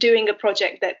doing a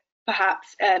project that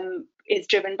perhaps is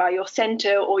driven by your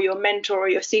centre or your mentor or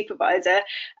your supervisor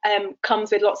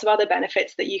comes with lots of other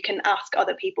benefits, that you can ask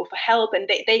other people for help and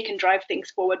they can drive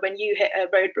things forward when you hit a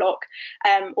roadblock.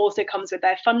 Also comes with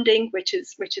their funding, which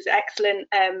is excellent.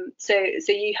 So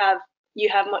you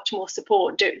have much more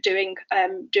support doing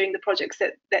the projects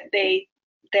that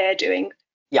they're doing.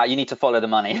 Yeah, you need to follow the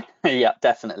money. Yeah,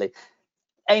 definitely.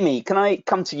 Amy, can I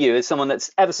come to you as someone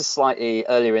that's ever so slightly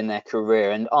earlier in their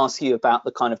career and ask you about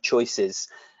the kind of choices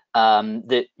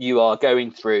that you are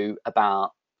going through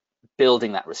about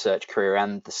building that research career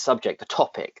and the subject, the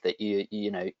topic that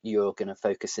you're going to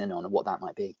focus in on, and what that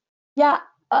might be? Yeah,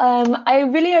 I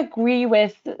really agree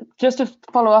with, just to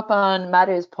follow up on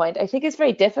Madhu's point, I think it's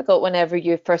very difficult whenever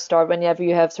you first start, whenever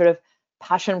you have sort of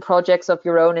passion projects of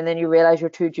your own and then you realize you're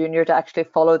too junior to actually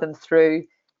follow them through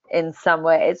in some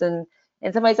ways. And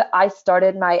in some ways, I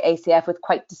started my ACF with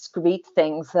quite discrete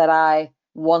things that I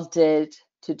wanted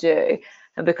to do.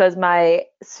 And because my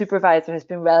supervisor has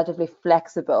been relatively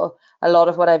flexible, a lot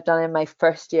of what I've done in my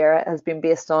first year has been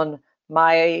based on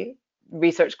my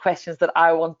research questions that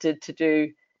I wanted to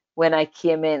do when I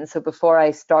came in. So before I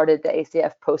started the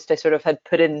ACF post, I sort of had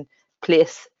put in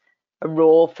place a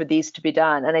role for these to be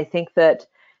done. And I think that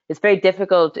it's very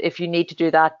difficult if you need to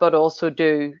do that, but also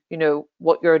do,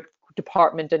 what your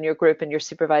department and your group and your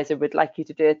supervisor would like you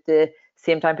to do at the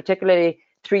same time. Particularly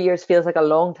 3 years feels like a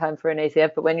long time for an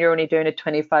ACF, but when you're only doing it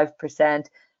 25%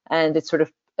 and it's sort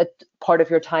of a part of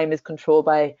your time is controlled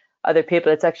by other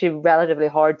people, it's actually relatively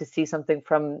hard to see something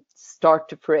from start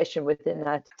to fruition within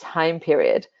that time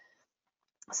period.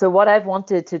 So what I've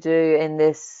wanted to do in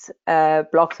this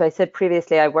block, so I said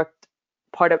previously I worked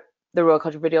part of the Royal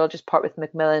College of Radiologists, part with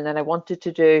Macmillan, and I wanted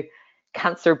to do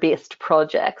cancer-based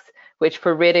projects, which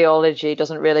for radiology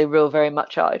doesn't really rule very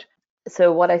much out.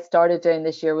 So what I started doing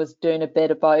this year was doing a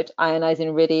bit about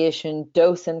ionizing radiation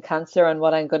dose in cancer, and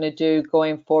what I'm going to do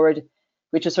going forward,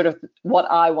 which is sort of what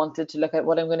I wanted to look at.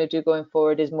 What I'm going to do going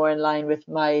forward is more in line with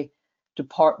my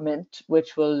department,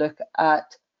 which will look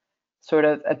at sort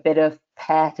of a bit of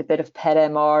PET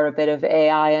MR, a bit of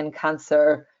AI and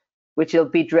cancer, which will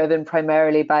be driven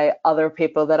primarily by other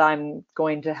people that I'm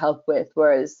going to help with.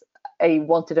 Whereas I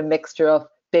wanted a mixture of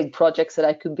big projects that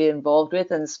I could be involved with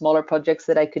and smaller projects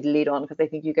that I could lead on, because I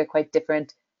think you get quite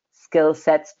different skill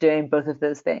sets doing both of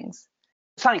those things.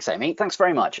 Thanks, Amy. Thanks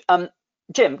very much.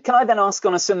 Jim, can I then ask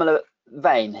on a similar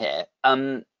vein here?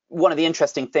 One of the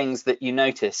interesting things that you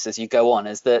notice as you go on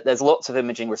is that there's lots of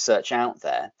imaging research out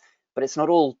there, but it's not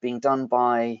all being done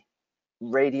by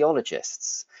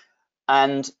radiologists.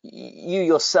 And you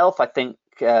yourself, I think,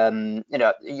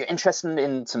 you're interested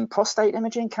in some prostate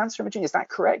imaging, cancer imaging. Is that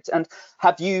correct? And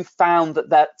have you found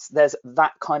that there's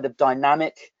that kind of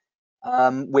dynamic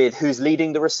with who's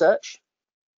leading the research?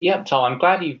 Yeah, Tom, I'm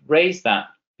glad you've raised that,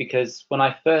 because when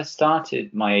I first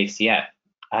started my ACF,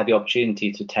 I had the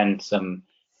opportunity to attend some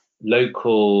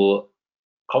local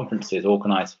conferences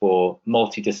organized for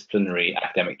multidisciplinary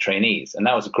academic trainees. And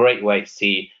that was a great way to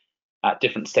see at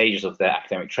different stages of their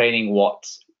academic training what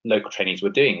local trainees were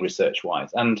doing research-wise.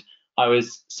 And I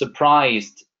was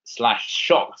surprised /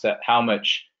 shocked at how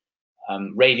much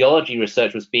radiology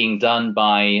research was being done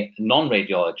by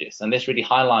non-radiologists. And this really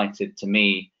highlighted to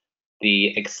me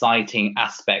the exciting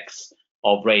aspects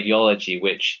of radiology,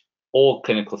 which all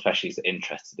clinical specialists are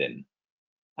interested in.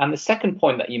 And the second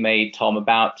point that you made, Tom,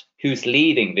 about who's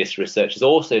leading this research is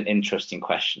also an interesting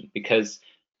question, because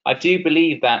I do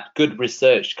believe that good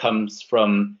research comes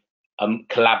from a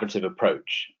collaborative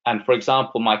approach. And for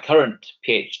example, my current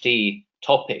PhD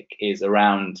topic is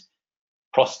around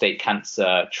prostate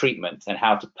cancer treatment and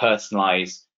how to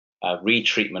personalize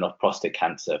retreatment of prostate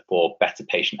cancer for better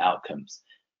patient outcomes.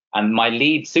 And my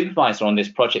lead supervisor on this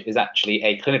project is actually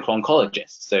a clinical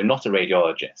oncologist, so not a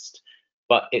radiologist,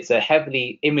 but it's a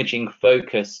heavily imaging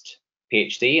focused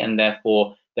PhD, and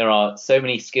therefore there are so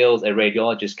many skills a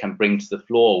radiologist can bring to the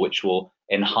floor which will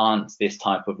enhance this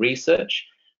type of research.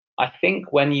 I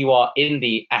think when you are in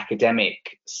the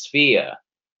academic sphere,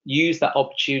 use that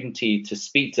opportunity to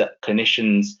speak to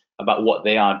clinicians about what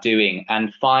they are doing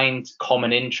and find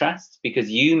common interests, because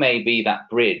you may be that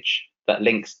bridge that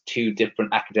links two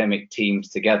different academic teams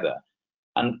together.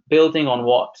 And building on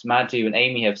what Madhu and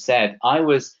Amy have said, I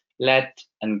was led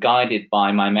and guided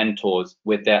by my mentors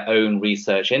with their own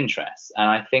research interests. And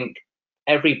I think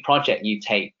every project you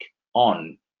take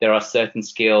on, there are certain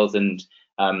skills and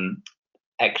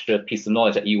extra piece of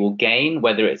knowledge that you will gain,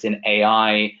 whether it's in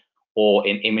AI or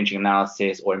in imaging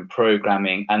analysis or in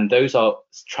programming. And those are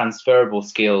transferable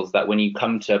skills that when you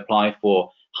come to apply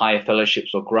for higher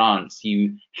fellowships or grants,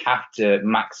 you have to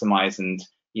maximize and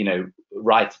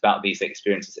write about these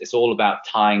experiences. It's all about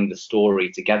tying the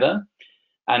story together.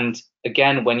 And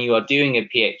again, when you are doing a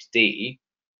PhD,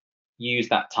 use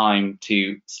that time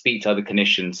to speak to other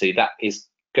clinicians. So that is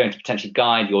going to potentially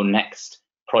guide your next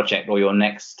project or your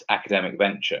next academic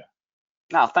venture.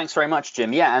 Now, thanks very much,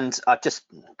 Jim. Yeah, and I'll just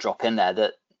drop in there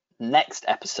that next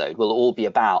episode will all be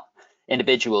about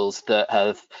individuals that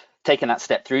have taken that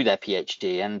step through their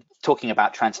PhD and talking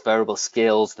about transferable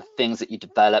skills, the things that you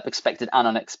develop, expected and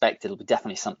unexpected. It'll be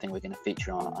definitely something we're going to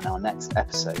feature on our next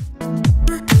episode.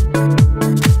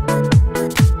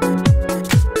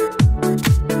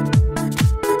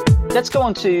 Let's go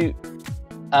on to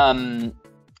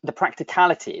the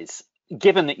practicalities.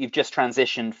 Given that you've just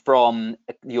transitioned from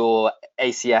your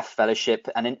ACF fellowship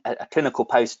and a clinical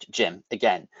post, Jim,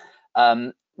 again,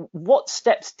 what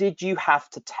steps did you have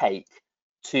to take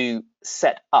to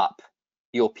set up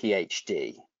your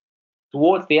PhD?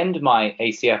 Towards the end of my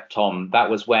ACF, Tom, that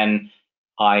was when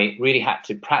I really had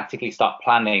to practically start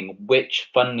planning which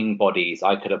funding bodies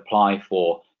I could apply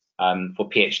for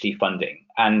PhD funding.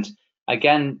 And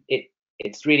again,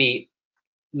 it's really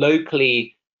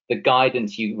locally the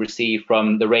guidance you receive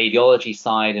from the radiology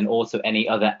side and also any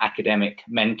other academic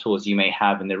mentors you may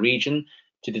have in the region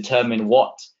to determine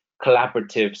what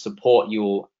collaborative support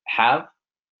you'll have.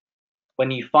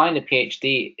 When you find a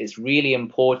PhD, it's really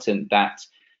important that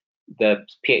the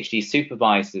PhD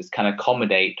supervisors can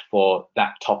accommodate for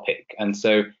that topic. And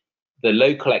so the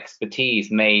local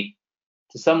expertise may,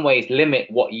 to some ways, limit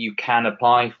what you can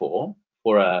apply for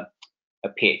a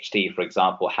PhD, for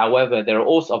example. However, there are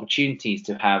also opportunities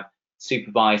to have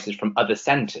supervisors from other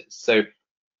centers. So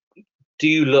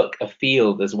do look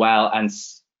afield as well and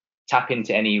tap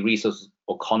into any resources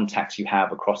or contacts you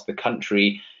have across the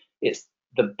country. It's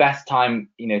the best time,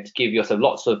 to give yourself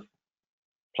lots of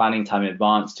planning time in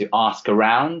advance to ask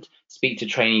around, speak to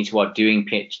trainees who are doing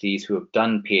PhDs, who have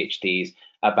done PhDs,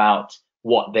 about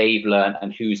what they've learned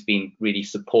and who's been really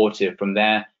supportive from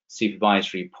their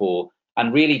supervisory pool,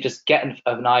 and really just get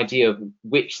an idea of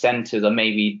which centres are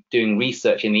maybe doing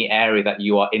research in the area that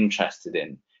you are interested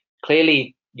in.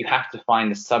 Clearly, you have to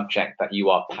find the subject that you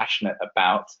are passionate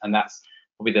about, and that's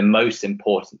probably the most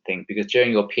important thing, because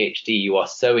during your PhD, you are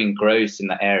so engrossed in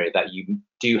that area that you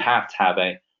do have to have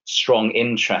a strong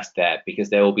interest there, because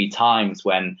there will be times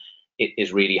when it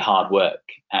is really hard work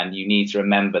and you need to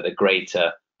remember the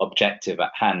greater objective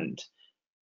at hand.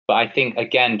 But I think,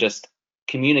 again, just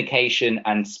communication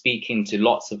and speaking to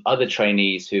lots of other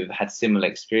trainees who've had similar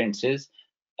experiences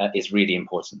is really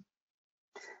important.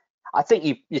 I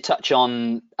think you touch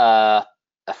on a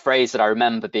phrase that I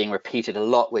remember being repeated a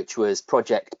lot, which was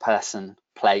project, person,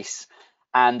 place.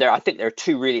 And I think there are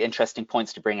two really interesting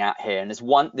points to bring out here. And there's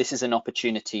one, this is an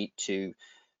opportunity to,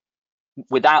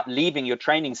 without leaving your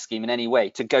training scheme in any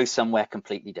way, to go somewhere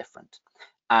completely different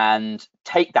and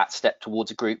take that step towards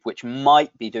a group which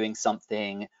might be doing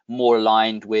something more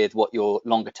aligned with what your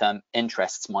longer term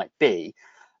interests might be.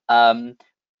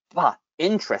 But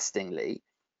interestingly,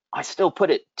 I still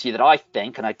put it to you that I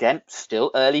think, and again,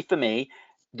 still early for me,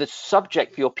 the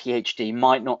subject for your PhD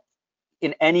might not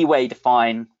in any way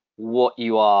define what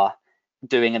you are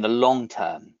doing in the long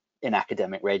term in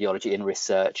academic radiology, in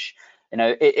research. You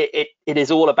know, it is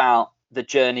all about the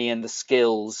journey and the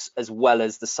skills as well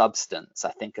as the substance,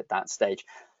 I think, at that stage.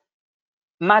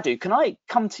 Madhu, can I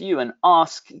come to you and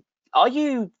ask, are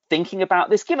you thinking about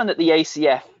this, given that the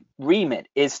ACF remit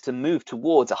is to move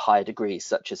towards a higher degree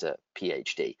such as a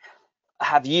PhD?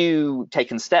 Have you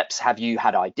taken steps? Have you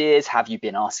had ideas? Have you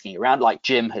been asking around, like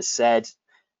Jim has said?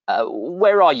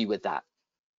 Where are you with that?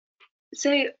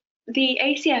 So the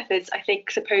ACF is, I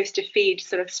think, supposed to feed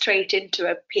sort of straight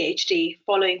into a PhD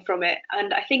following from it.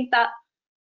 And I think that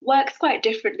works quite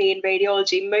differently in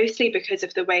radiology, mostly because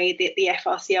of the way that the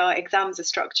FRCR exams are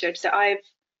structured. So I've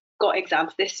got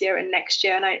exams this year and next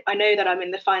year, and I know that I'm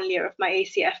in the final year of my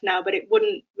ACF now, but it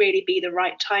wouldn't really be the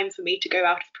right time for me to go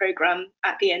out of programme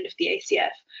at the end of the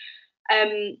ACF.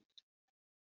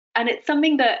 And it's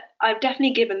something that I've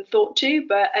definitely given thought to,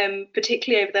 but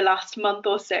particularly over the last month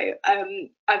or so,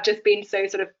 I've just been so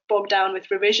sort of bogged down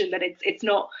with revision that it's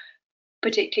not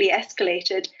particularly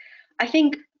escalated. I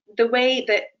think the way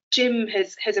that Jim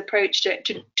has approached it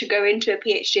to go into a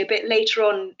PhD a bit later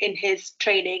on in his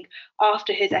training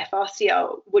after his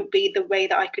FRCR would be the way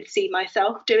that I could see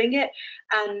myself doing it.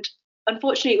 And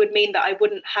unfortunately, it would mean that I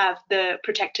wouldn't have the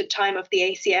protected time of the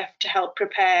ACF to help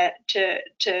prepare to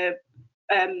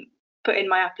put in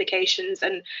my applications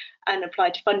and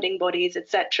apply to funding bodies,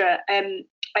 etc.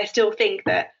 I still think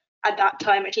that at that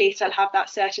time, at least, I'll have that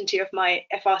certainty of my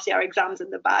FRCR exams in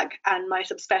the bag and my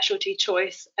subspecialty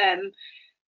choice.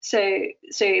 So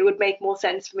it would make more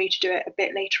sense for me to do it a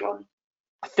bit later on.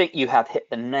 I think you have hit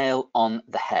the nail on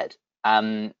the head.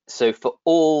 So for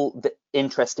all the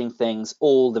interesting things,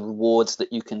 all the rewards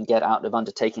that you can get out of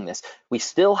undertaking this, we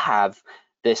still have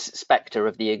this spectre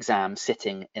of the exam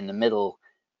sitting in the middle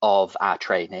of our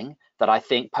training that I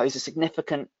think pose a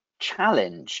significant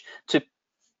challenge to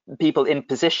people in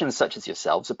positions such as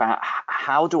yourselves about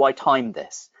how do I time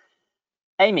this?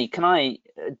 Amy, can I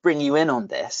bring you in on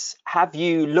this? Have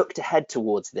you looked ahead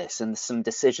towards this and some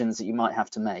decisions that you might have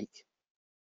to make?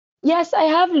 Yes, I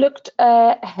have looked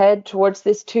ahead towards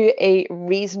this to a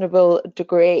reasonable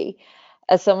degree.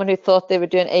 As someone who thought they would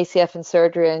do an ACF in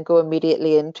surgery and go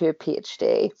immediately into a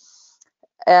PhD,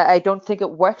 I don't think it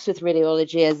works with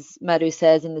radiology, as Madhu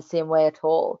says, in the same way at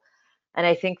all. And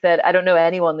I think that I don't know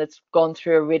anyone that's gone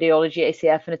through a radiology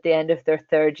ACF and at the end of their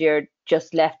third year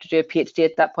just left to do a PhD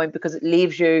at that point, because it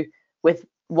leaves you with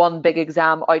one big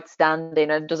exam outstanding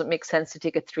and it doesn't make sense to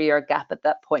take a 3-year gap at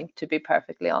that point, to be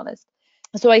perfectly honest.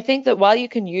 So I think that while you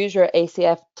can use your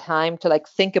ACF time to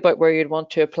think about where you'd want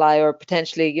to apply, or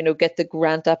potentially, get the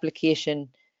grant application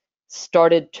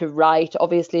started to write,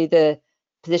 obviously the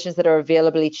positions that are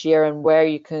available each year and where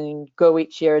you can go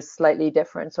each year is slightly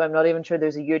different. So I'm not even sure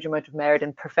there's a huge amount of merit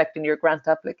in perfecting your grant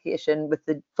application with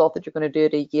the thought that you're going to do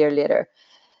it a year later.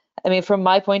 I mean, from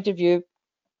my point of view,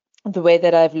 the way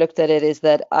that I've looked at it is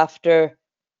that after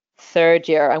third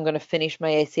year, I'm going to finish my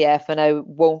ACF and I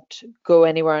won't go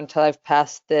anywhere until I've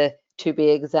passed the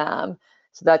 2B exam.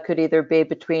 So that could either be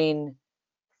between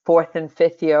 4th and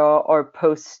 5th year or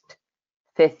post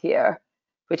 5th year,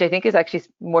 which I think is actually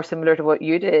more similar to what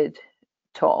you did,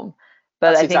 Tom.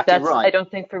 But I think that's right. I don't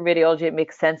think for radiology it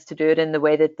makes sense to do it in the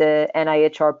way that the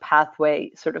NIHR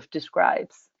pathway sort of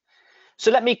describes.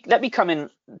 So let me come in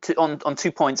on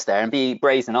 2 points there and be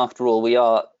brazen. After all, we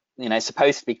are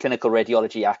supposed to be clinical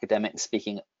radiology academics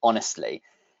speaking honestly.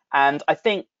 And I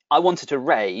think I wanted to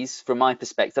raise, from my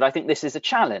perspective, I think this is a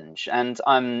challenge. And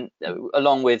I'm,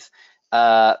 along with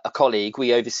a colleague,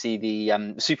 we oversee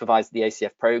the supervise the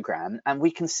ACF program, and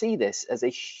we can see this as a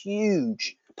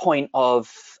huge point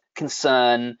of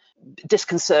concern,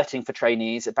 disconcerting for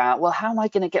trainees about, well, how am I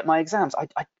going to get my exams?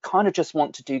 I kind of just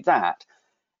want to do that.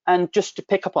 And just to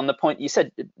pick up on the point you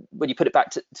said, when you put it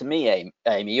back to me,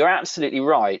 Amy, you're absolutely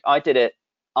right. I did it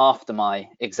after my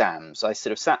exams. I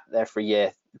sort of sat there for a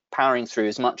year, powering through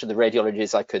as much of the radiology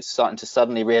as I could, starting to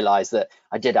suddenly realize that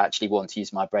I did actually want to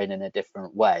use my brain in a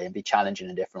different way and be challenged in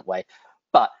a different way.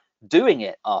 But doing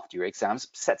it after your exams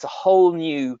sets a whole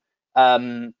new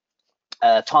time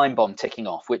bomb ticking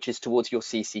off, which is towards your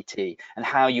CCT and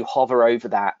how you hover over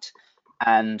that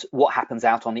and what happens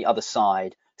out on the other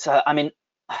side. So, I mean,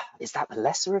 is that the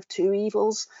lesser of two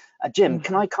evils? Jim,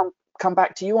 can I come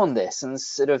back to you on this and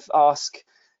sort of ask,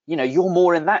 you're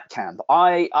more in that camp.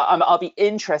 I'll be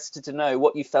interested to know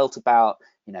what you felt about,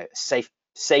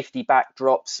 safety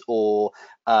backdrops, or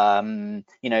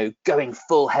going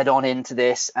full head on into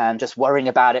this and just worrying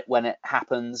about it when it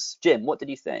happens. Jim, what did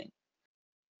you think?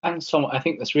 Thanks, Tom. I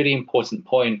think that's a really important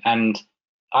point. And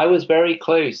I was very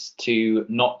close to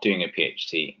not doing a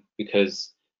PhD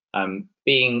because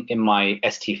being in my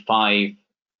ST5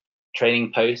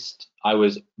 training post, I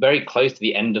was very close to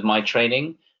the end of my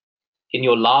training. In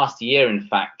your last year, in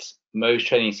fact, most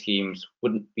training schemes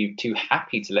wouldn't be too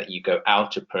happy to let you go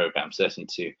out of program, certainly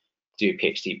to do a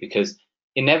PhD, because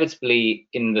inevitably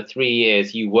in the 3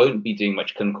 years you won't be doing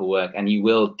much clinical work and you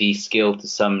will de-skill to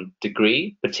some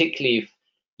degree, particularly if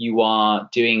you are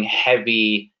doing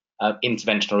heavy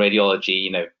interventional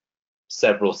radiology,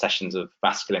 several sessions of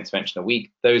vascular intervention a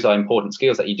week. Those are important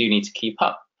skills that you do need to keep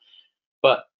up.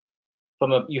 But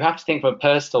you have to think from a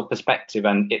personal perspective,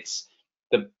 and it's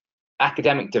the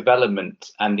academic development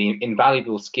and the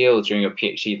invaluable skills during your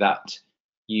PhD that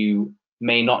you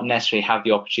may not necessarily have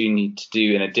the opportunity to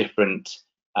do in a different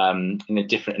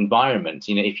environment.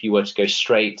 If you were to go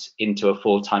straight into a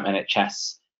full-time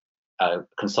NHS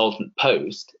consultant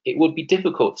post, it would be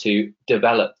difficult to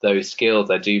develop those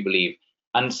skills, I do believe.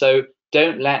 And so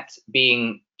don't let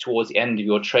being towards the end of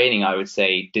your training, I would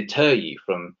say, deter you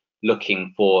from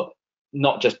looking for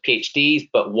not just PhDs,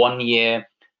 but 1 year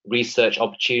research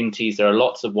opportunities. There are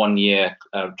lots of 1 year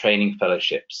training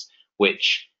fellowships,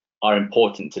 which are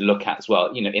important to look at as well,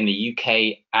 in the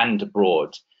UK and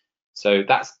abroad. So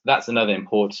that's another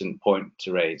important point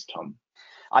to raise, Tom.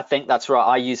 I think that's right.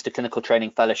 I used a clinical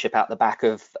training fellowship out the back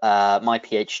of my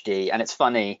PhD, and it's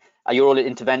funny, you're all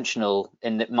interventional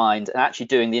in mind, and actually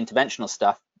doing the interventional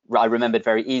stuff, I remembered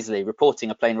very easily. Reporting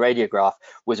a plain radiograph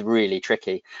was really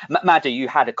tricky. Madhu, you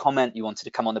had a comment you wanted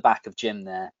to come on the back of Jim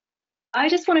there. I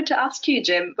just wanted to ask you,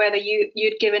 Jim, whether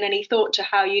you'd given any thought to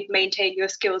how you'd maintain your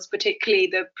skills, particularly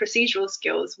the procedural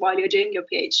skills, while you're doing your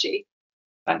PhD.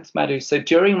 Thanks, Madhu. So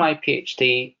during my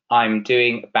PhD, I'm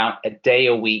doing about a day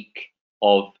a week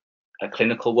of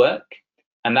clinical work,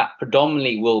 and that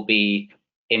predominantly will be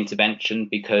intervention,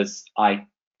 because I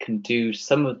can do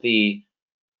some of the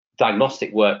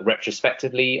diagnostic work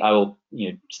retrospectively. I will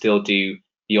still do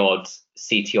the odd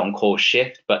CT on-call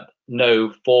shift, but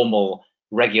no formal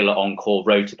regular on-call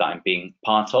rota that I'm being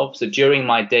part of. So during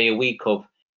my day a week of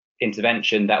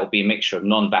intervention, that will be a mixture of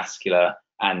non-vascular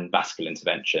and vascular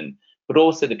intervention. But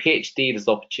also the PhD is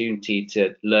the opportunity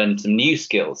to learn some new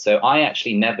skills. So I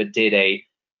actually never did a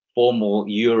formal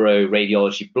Euro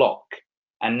radiology block.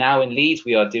 And now in Leeds,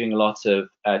 we are doing a lot of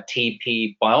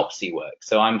TP biopsy work.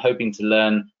 So I'm hoping to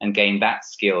learn and gain that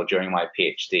skill during my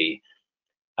PhD.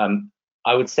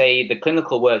 I would say the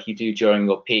clinical work you do during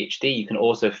your PhD, you can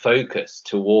also focus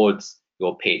towards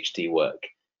your PhD work.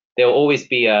 There will always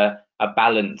be a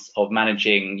balance of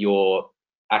managing your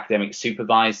academic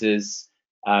supervisors'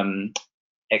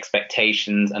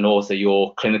 expectations and also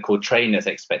your clinical trainers'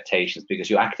 expectations,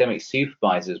 because your academic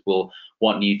supervisors will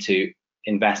want you to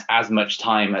invest as much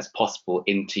time as possible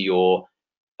into your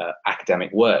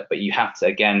academic work. But you have to,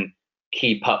 again,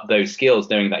 keep up those skills,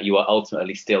 knowing that you are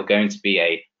ultimately still going to be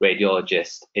a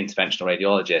radiologist, interventional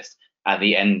radiologist at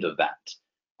the end of that.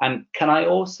 And can I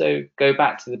also go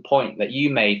back to the point that you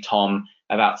made, Tom,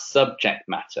 about subject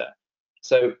matter?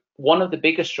 So one of the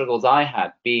biggest struggles I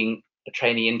had being a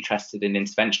trainee interested in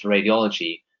interventional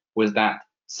radiology was that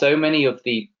so many of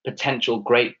the potential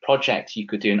great projects you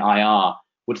could do in IR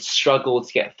would struggle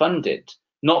to get funded.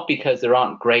 Not because there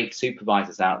aren't great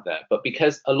supervisors out there, but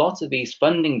because a lot of these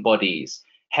funding bodies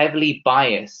heavily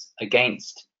bias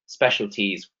against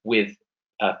specialties with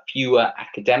fewer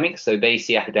academics. So they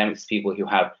see academics as people who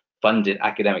have funded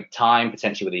academic time,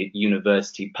 potentially with a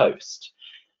university post.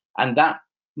 And that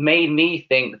made me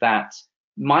think that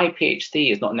my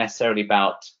PhD is not necessarily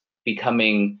about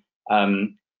becoming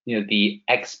the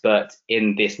expert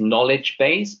in this knowledge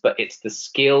base, but it's the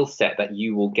skill set that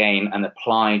you will gain and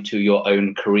apply to your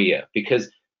own career, because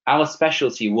our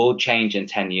specialty will change in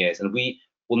 10 years and we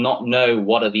will not know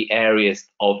what are the areas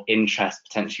of interest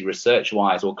potentially research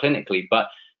wise or clinically. But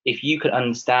if you could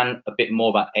understand a bit more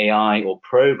about AI or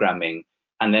programming,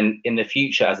 and then in the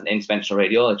future as an interventional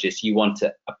radiologist you want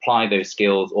to apply those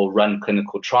skills or run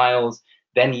clinical trials,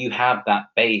 then you have that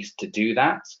base to do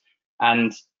that.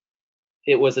 And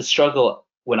it was a struggle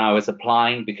when I was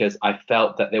applying, because I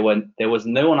felt that there was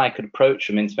no one I could approach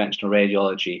from interventional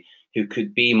radiology who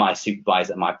could be my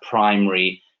supervisor, my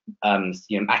primary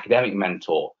academic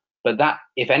mentor. But that,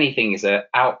 if anything, is an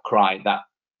outcry that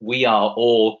we are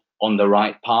all on the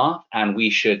right path and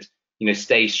we should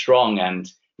stay strong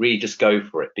and really just go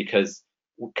for it, because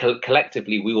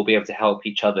collectively we will be able to help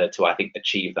each other to, I think,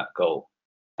 achieve that goal.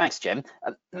 Thanks, Jim.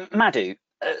 Madhu,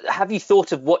 have you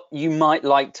thought of what you might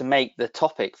like to make the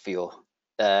topic for your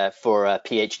for a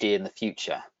PhD in the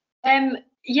future?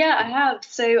 Yeah, I have.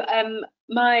 So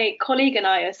my colleague and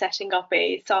I are setting up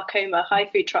a sarcoma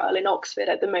HIFU trial in Oxford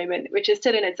at the moment, which is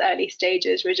still in its early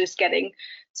stages. We're just getting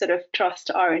sort of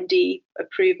trust R&D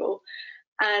approval,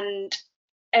 and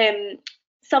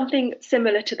something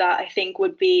similar to that I think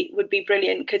would be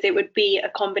brilliant, because it would be a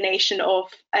combination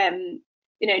of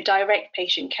direct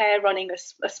patient care, running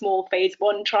a small phase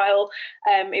 1 trial.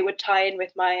 It would tie in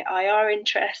with my IR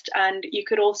interest, and you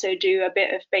could also do a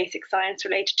bit of basic science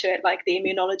related to it, like the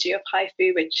immunology of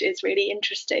HIFU, which is really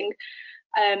interesting.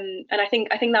 And I think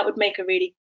that would make a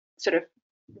really sort of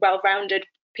well-rounded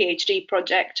PhD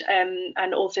project,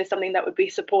 and also something that would be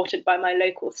supported by my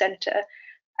local centre.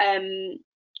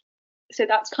 So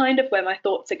that's kind of where my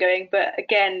thoughts are going. But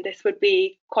again, this would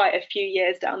be quite a few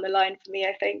years down the line for me,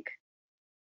 I think.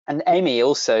 And Amy,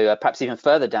 also perhaps even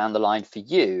further down the line for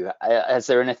you, is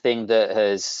there anything that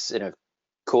has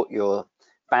caught your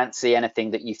fancy,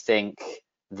 anything that you think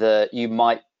that you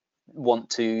might want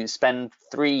to spend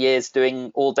 3 years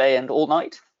doing all day and all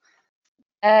night?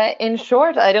 In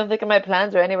short, I don't think my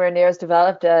plans are anywhere near as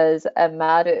developed as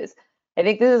Madhu's. I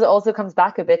think this also comes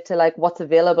back a bit to like what's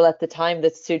available at the time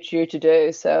that suits you to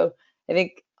do. So I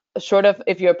think short of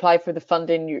if you apply for the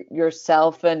funding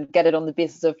yourself and get it on the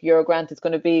basis of Eurogrant, it's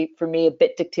going to be, for me, a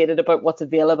bit dictated about what's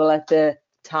available at the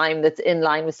time that's in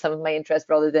line with some of my interests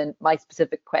rather than my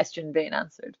specific question being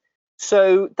answered.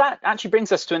 So that actually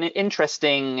brings us to an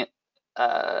interesting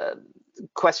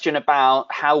question about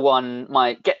how one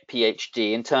might get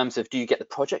PhD in terms of, do you get the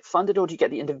project funded or do you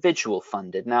get the individual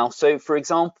funded? Now, so for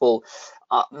example,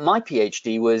 my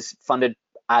PhD was funded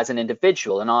as an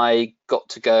individual, and I got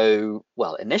to go,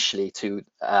 well, initially to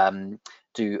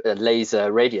do a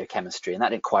laser radiochemistry, and that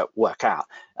didn't quite work out.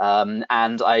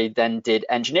 And I then did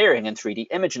engineering and 3D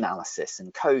image analysis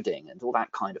and coding and all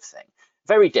that kind of thing.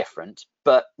 Very different,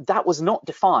 but that was not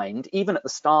defined even at the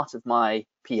start of my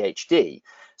PhD.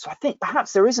 So I think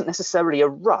perhaps there isn't necessarily a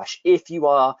rush if you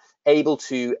are able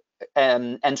to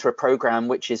enter a program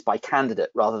which is by candidate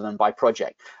rather than by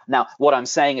project. Now, what I'm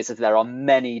saying is that there are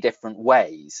many different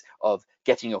ways of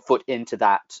getting your foot into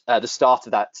that, the start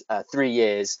of that 3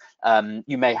 years.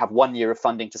 You may have 1 year of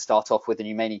funding to start off with, and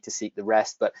you may need to seek the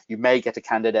rest, but you may get a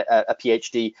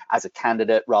PhD as a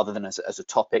candidate rather than as a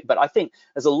topic. But I think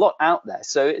there's a lot out there.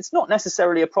 So it's not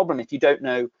necessarily a problem if you don't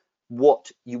know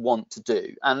what you want to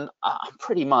do. And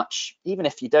pretty much, even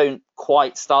if you don't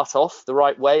quite start off the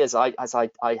right way, as I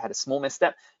had a small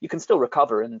misstep, you can still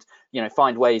recover and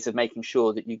find ways of making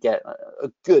sure that you get a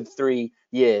good 3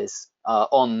 years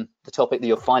on the topic that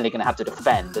you're finally going to have to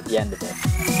defend at the end of it.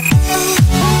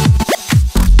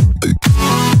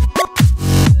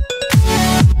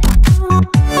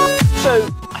 So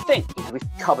I think we've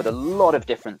covered a lot of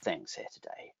different things here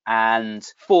today, and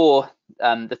for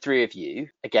the three of you,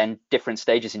 again, different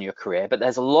stages in your career, but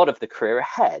there's a lot of the career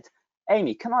ahead.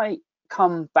 Amy, can I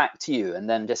come back to you and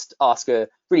then just ask a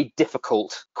really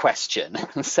difficult question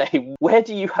and say, where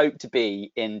do you hope to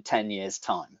be in 10 years'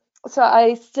 time? So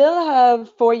I still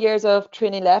have 4 years of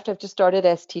training left. I've just started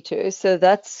ST2, so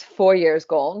that's 4 years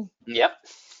gone. Yep.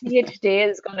 PhD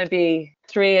is going to be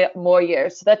 3 more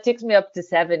years, so that takes me up to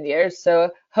 7 years.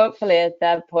 So hopefully at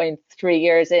that point, 3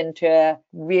 years into a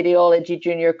radiology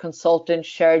junior consultant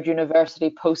shared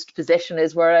university post position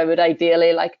is where I would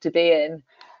ideally like to be in.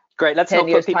 Great, let's not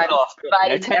put people off.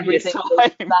 10 years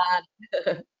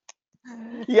time.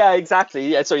 Yeah, exactly.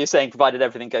 Yeah, so you're saying provided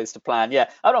everything goes to plan. Yeah,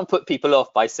 I don't put people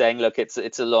off by saying, look, it's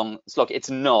a long slog. It's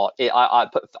not. I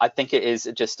think it is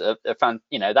just a fan.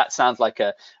 That sounds like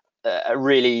a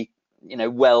really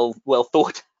well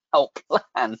thought out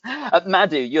plan.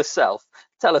 Madhu, yourself,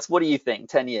 tell us, what do you think?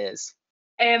 10 years.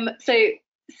 So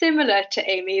similar to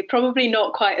Amy, probably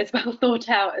not quite as well thought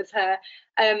out as her.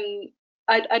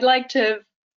 I'd like to have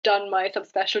done my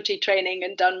subspecialty training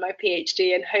and done my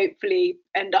PhD and hopefully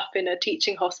end up in a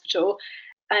teaching hospital.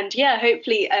 And yeah,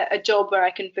 hopefully a job where I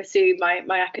can pursue my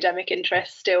academic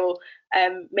interests still,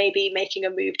 maybe making a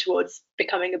move towards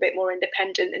becoming a bit more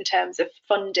independent in terms of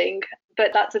funding. But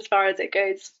that's as far as it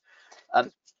goes.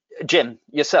 Jim,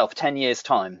 yourself, 10 years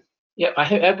time. Yeah, I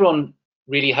hope everyone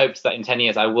really hopes that in 10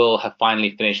 years I will have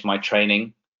finally finished my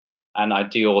training. And I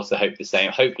do also hope the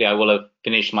same. Hopefully I will have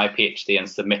finished my PhD and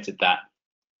submitted that.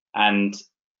 And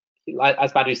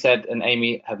as Madhu said and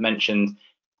Amy have mentioned,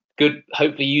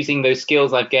 hopefully using those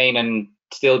skills I've gained and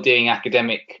still doing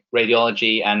academic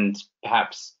radiology and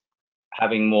perhaps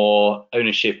having more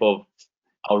ownership of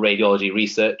our radiology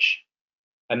research,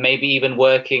 and maybe even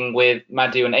working with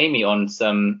Madhu and Amy on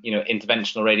some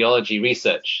interventional radiology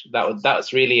research.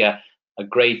 That's really a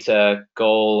greater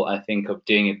goal, I think, of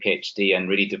doing a PhD and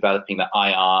really developing the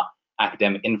IR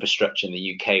academic infrastructure in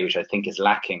the UK, which I think is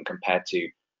lacking compared to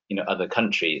other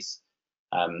countries.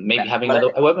 Maybe having a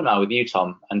webinar with you,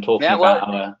 Tom, and talking about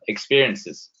our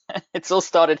experiences. It's all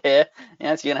started here.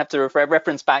 Yeah, so you're gonna have to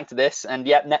reference back to this, and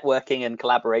yeah, networking and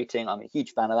collaborating. I'm a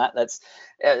huge fan of that.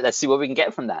 Let's see what we can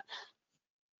get from that.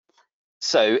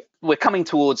 So we're coming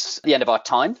towards the end of our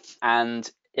time, and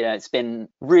it's been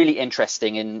really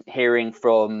interesting in hearing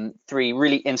from three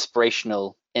really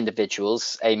inspirational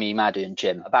individuals, Amy, Madhu, and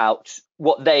Jim, about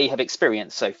what they have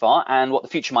experienced so far and what the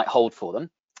future might hold for them.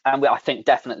 And I think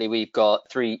definitely we've got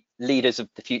three leaders of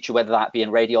the future, whether that be in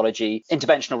radiology,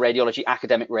 interventional radiology,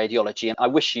 academic radiology. And I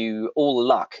wish you all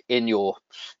luck in your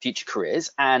future careers.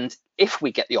 And if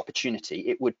we get the opportunity,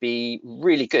 it would be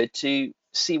really good to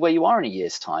see where you are in a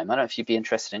year's time. I don't know if you'd be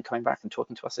interested in coming back and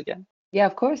talking to us again. Yeah,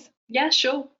 of course. Yeah,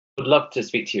 sure. Would love to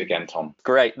speak to you again, Tom.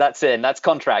 Great, that's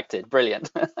contracted.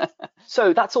 Brilliant.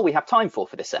 So that's all we have time for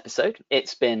this episode.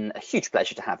 It's been a huge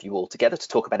pleasure to have you all together to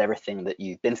talk about everything that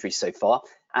you've been through so far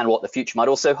and what the future might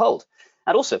also hold.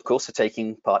 And also, of course, for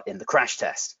taking part in the crash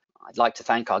test. I'd like to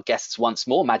thank our guests once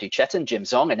more, Madhu Chetan, Jim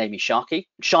Zong, and Amy Sharkey,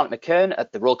 Charlotte McKern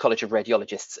at the Royal College of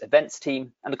Radiologists events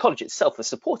team, and the college itself for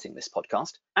supporting this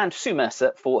podcast, and Sue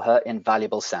Mercer for her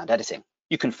invaluable sound editing.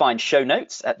 You can find show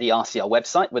notes at the RCR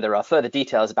website, where there are further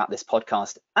details about this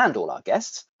podcast and all our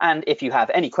guests. And if you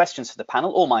have any questions for the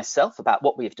panel or myself about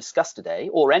what we have discussed today,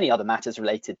 or any other matters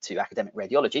related to academic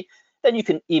radiology, then you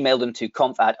can email them to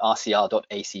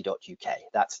conf@rcr.ac.uk.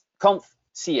 That's conf,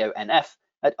 C-O-N-F,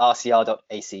 at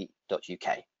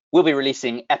rcr.ac.uk. We'll be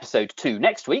releasing episode 2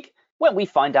 next week, when we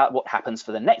find out what happens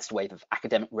for the next wave of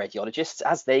academic radiologists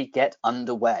as they get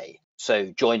underway.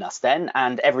 So join us then,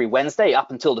 and every Wednesday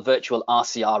up until the virtual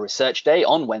RCR Research Day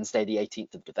on Wednesday, the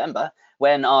 18th of November,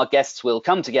 when our guests will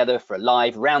come together for a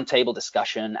live roundtable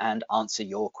discussion and answer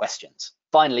your questions.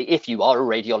 Finally, if you are a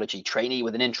radiology trainee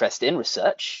with an interest in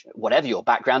research, whatever your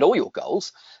background or your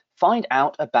goals, find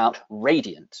out about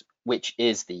Radiant, which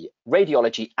is the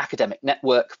Radiology Academic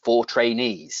Network for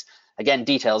trainees. Again,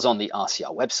 details on the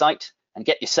RCR website, and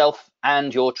get yourself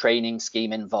and your training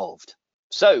scheme involved.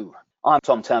 So, I'm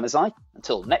Tom Termazai.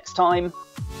 Until next time,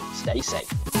 stay safe.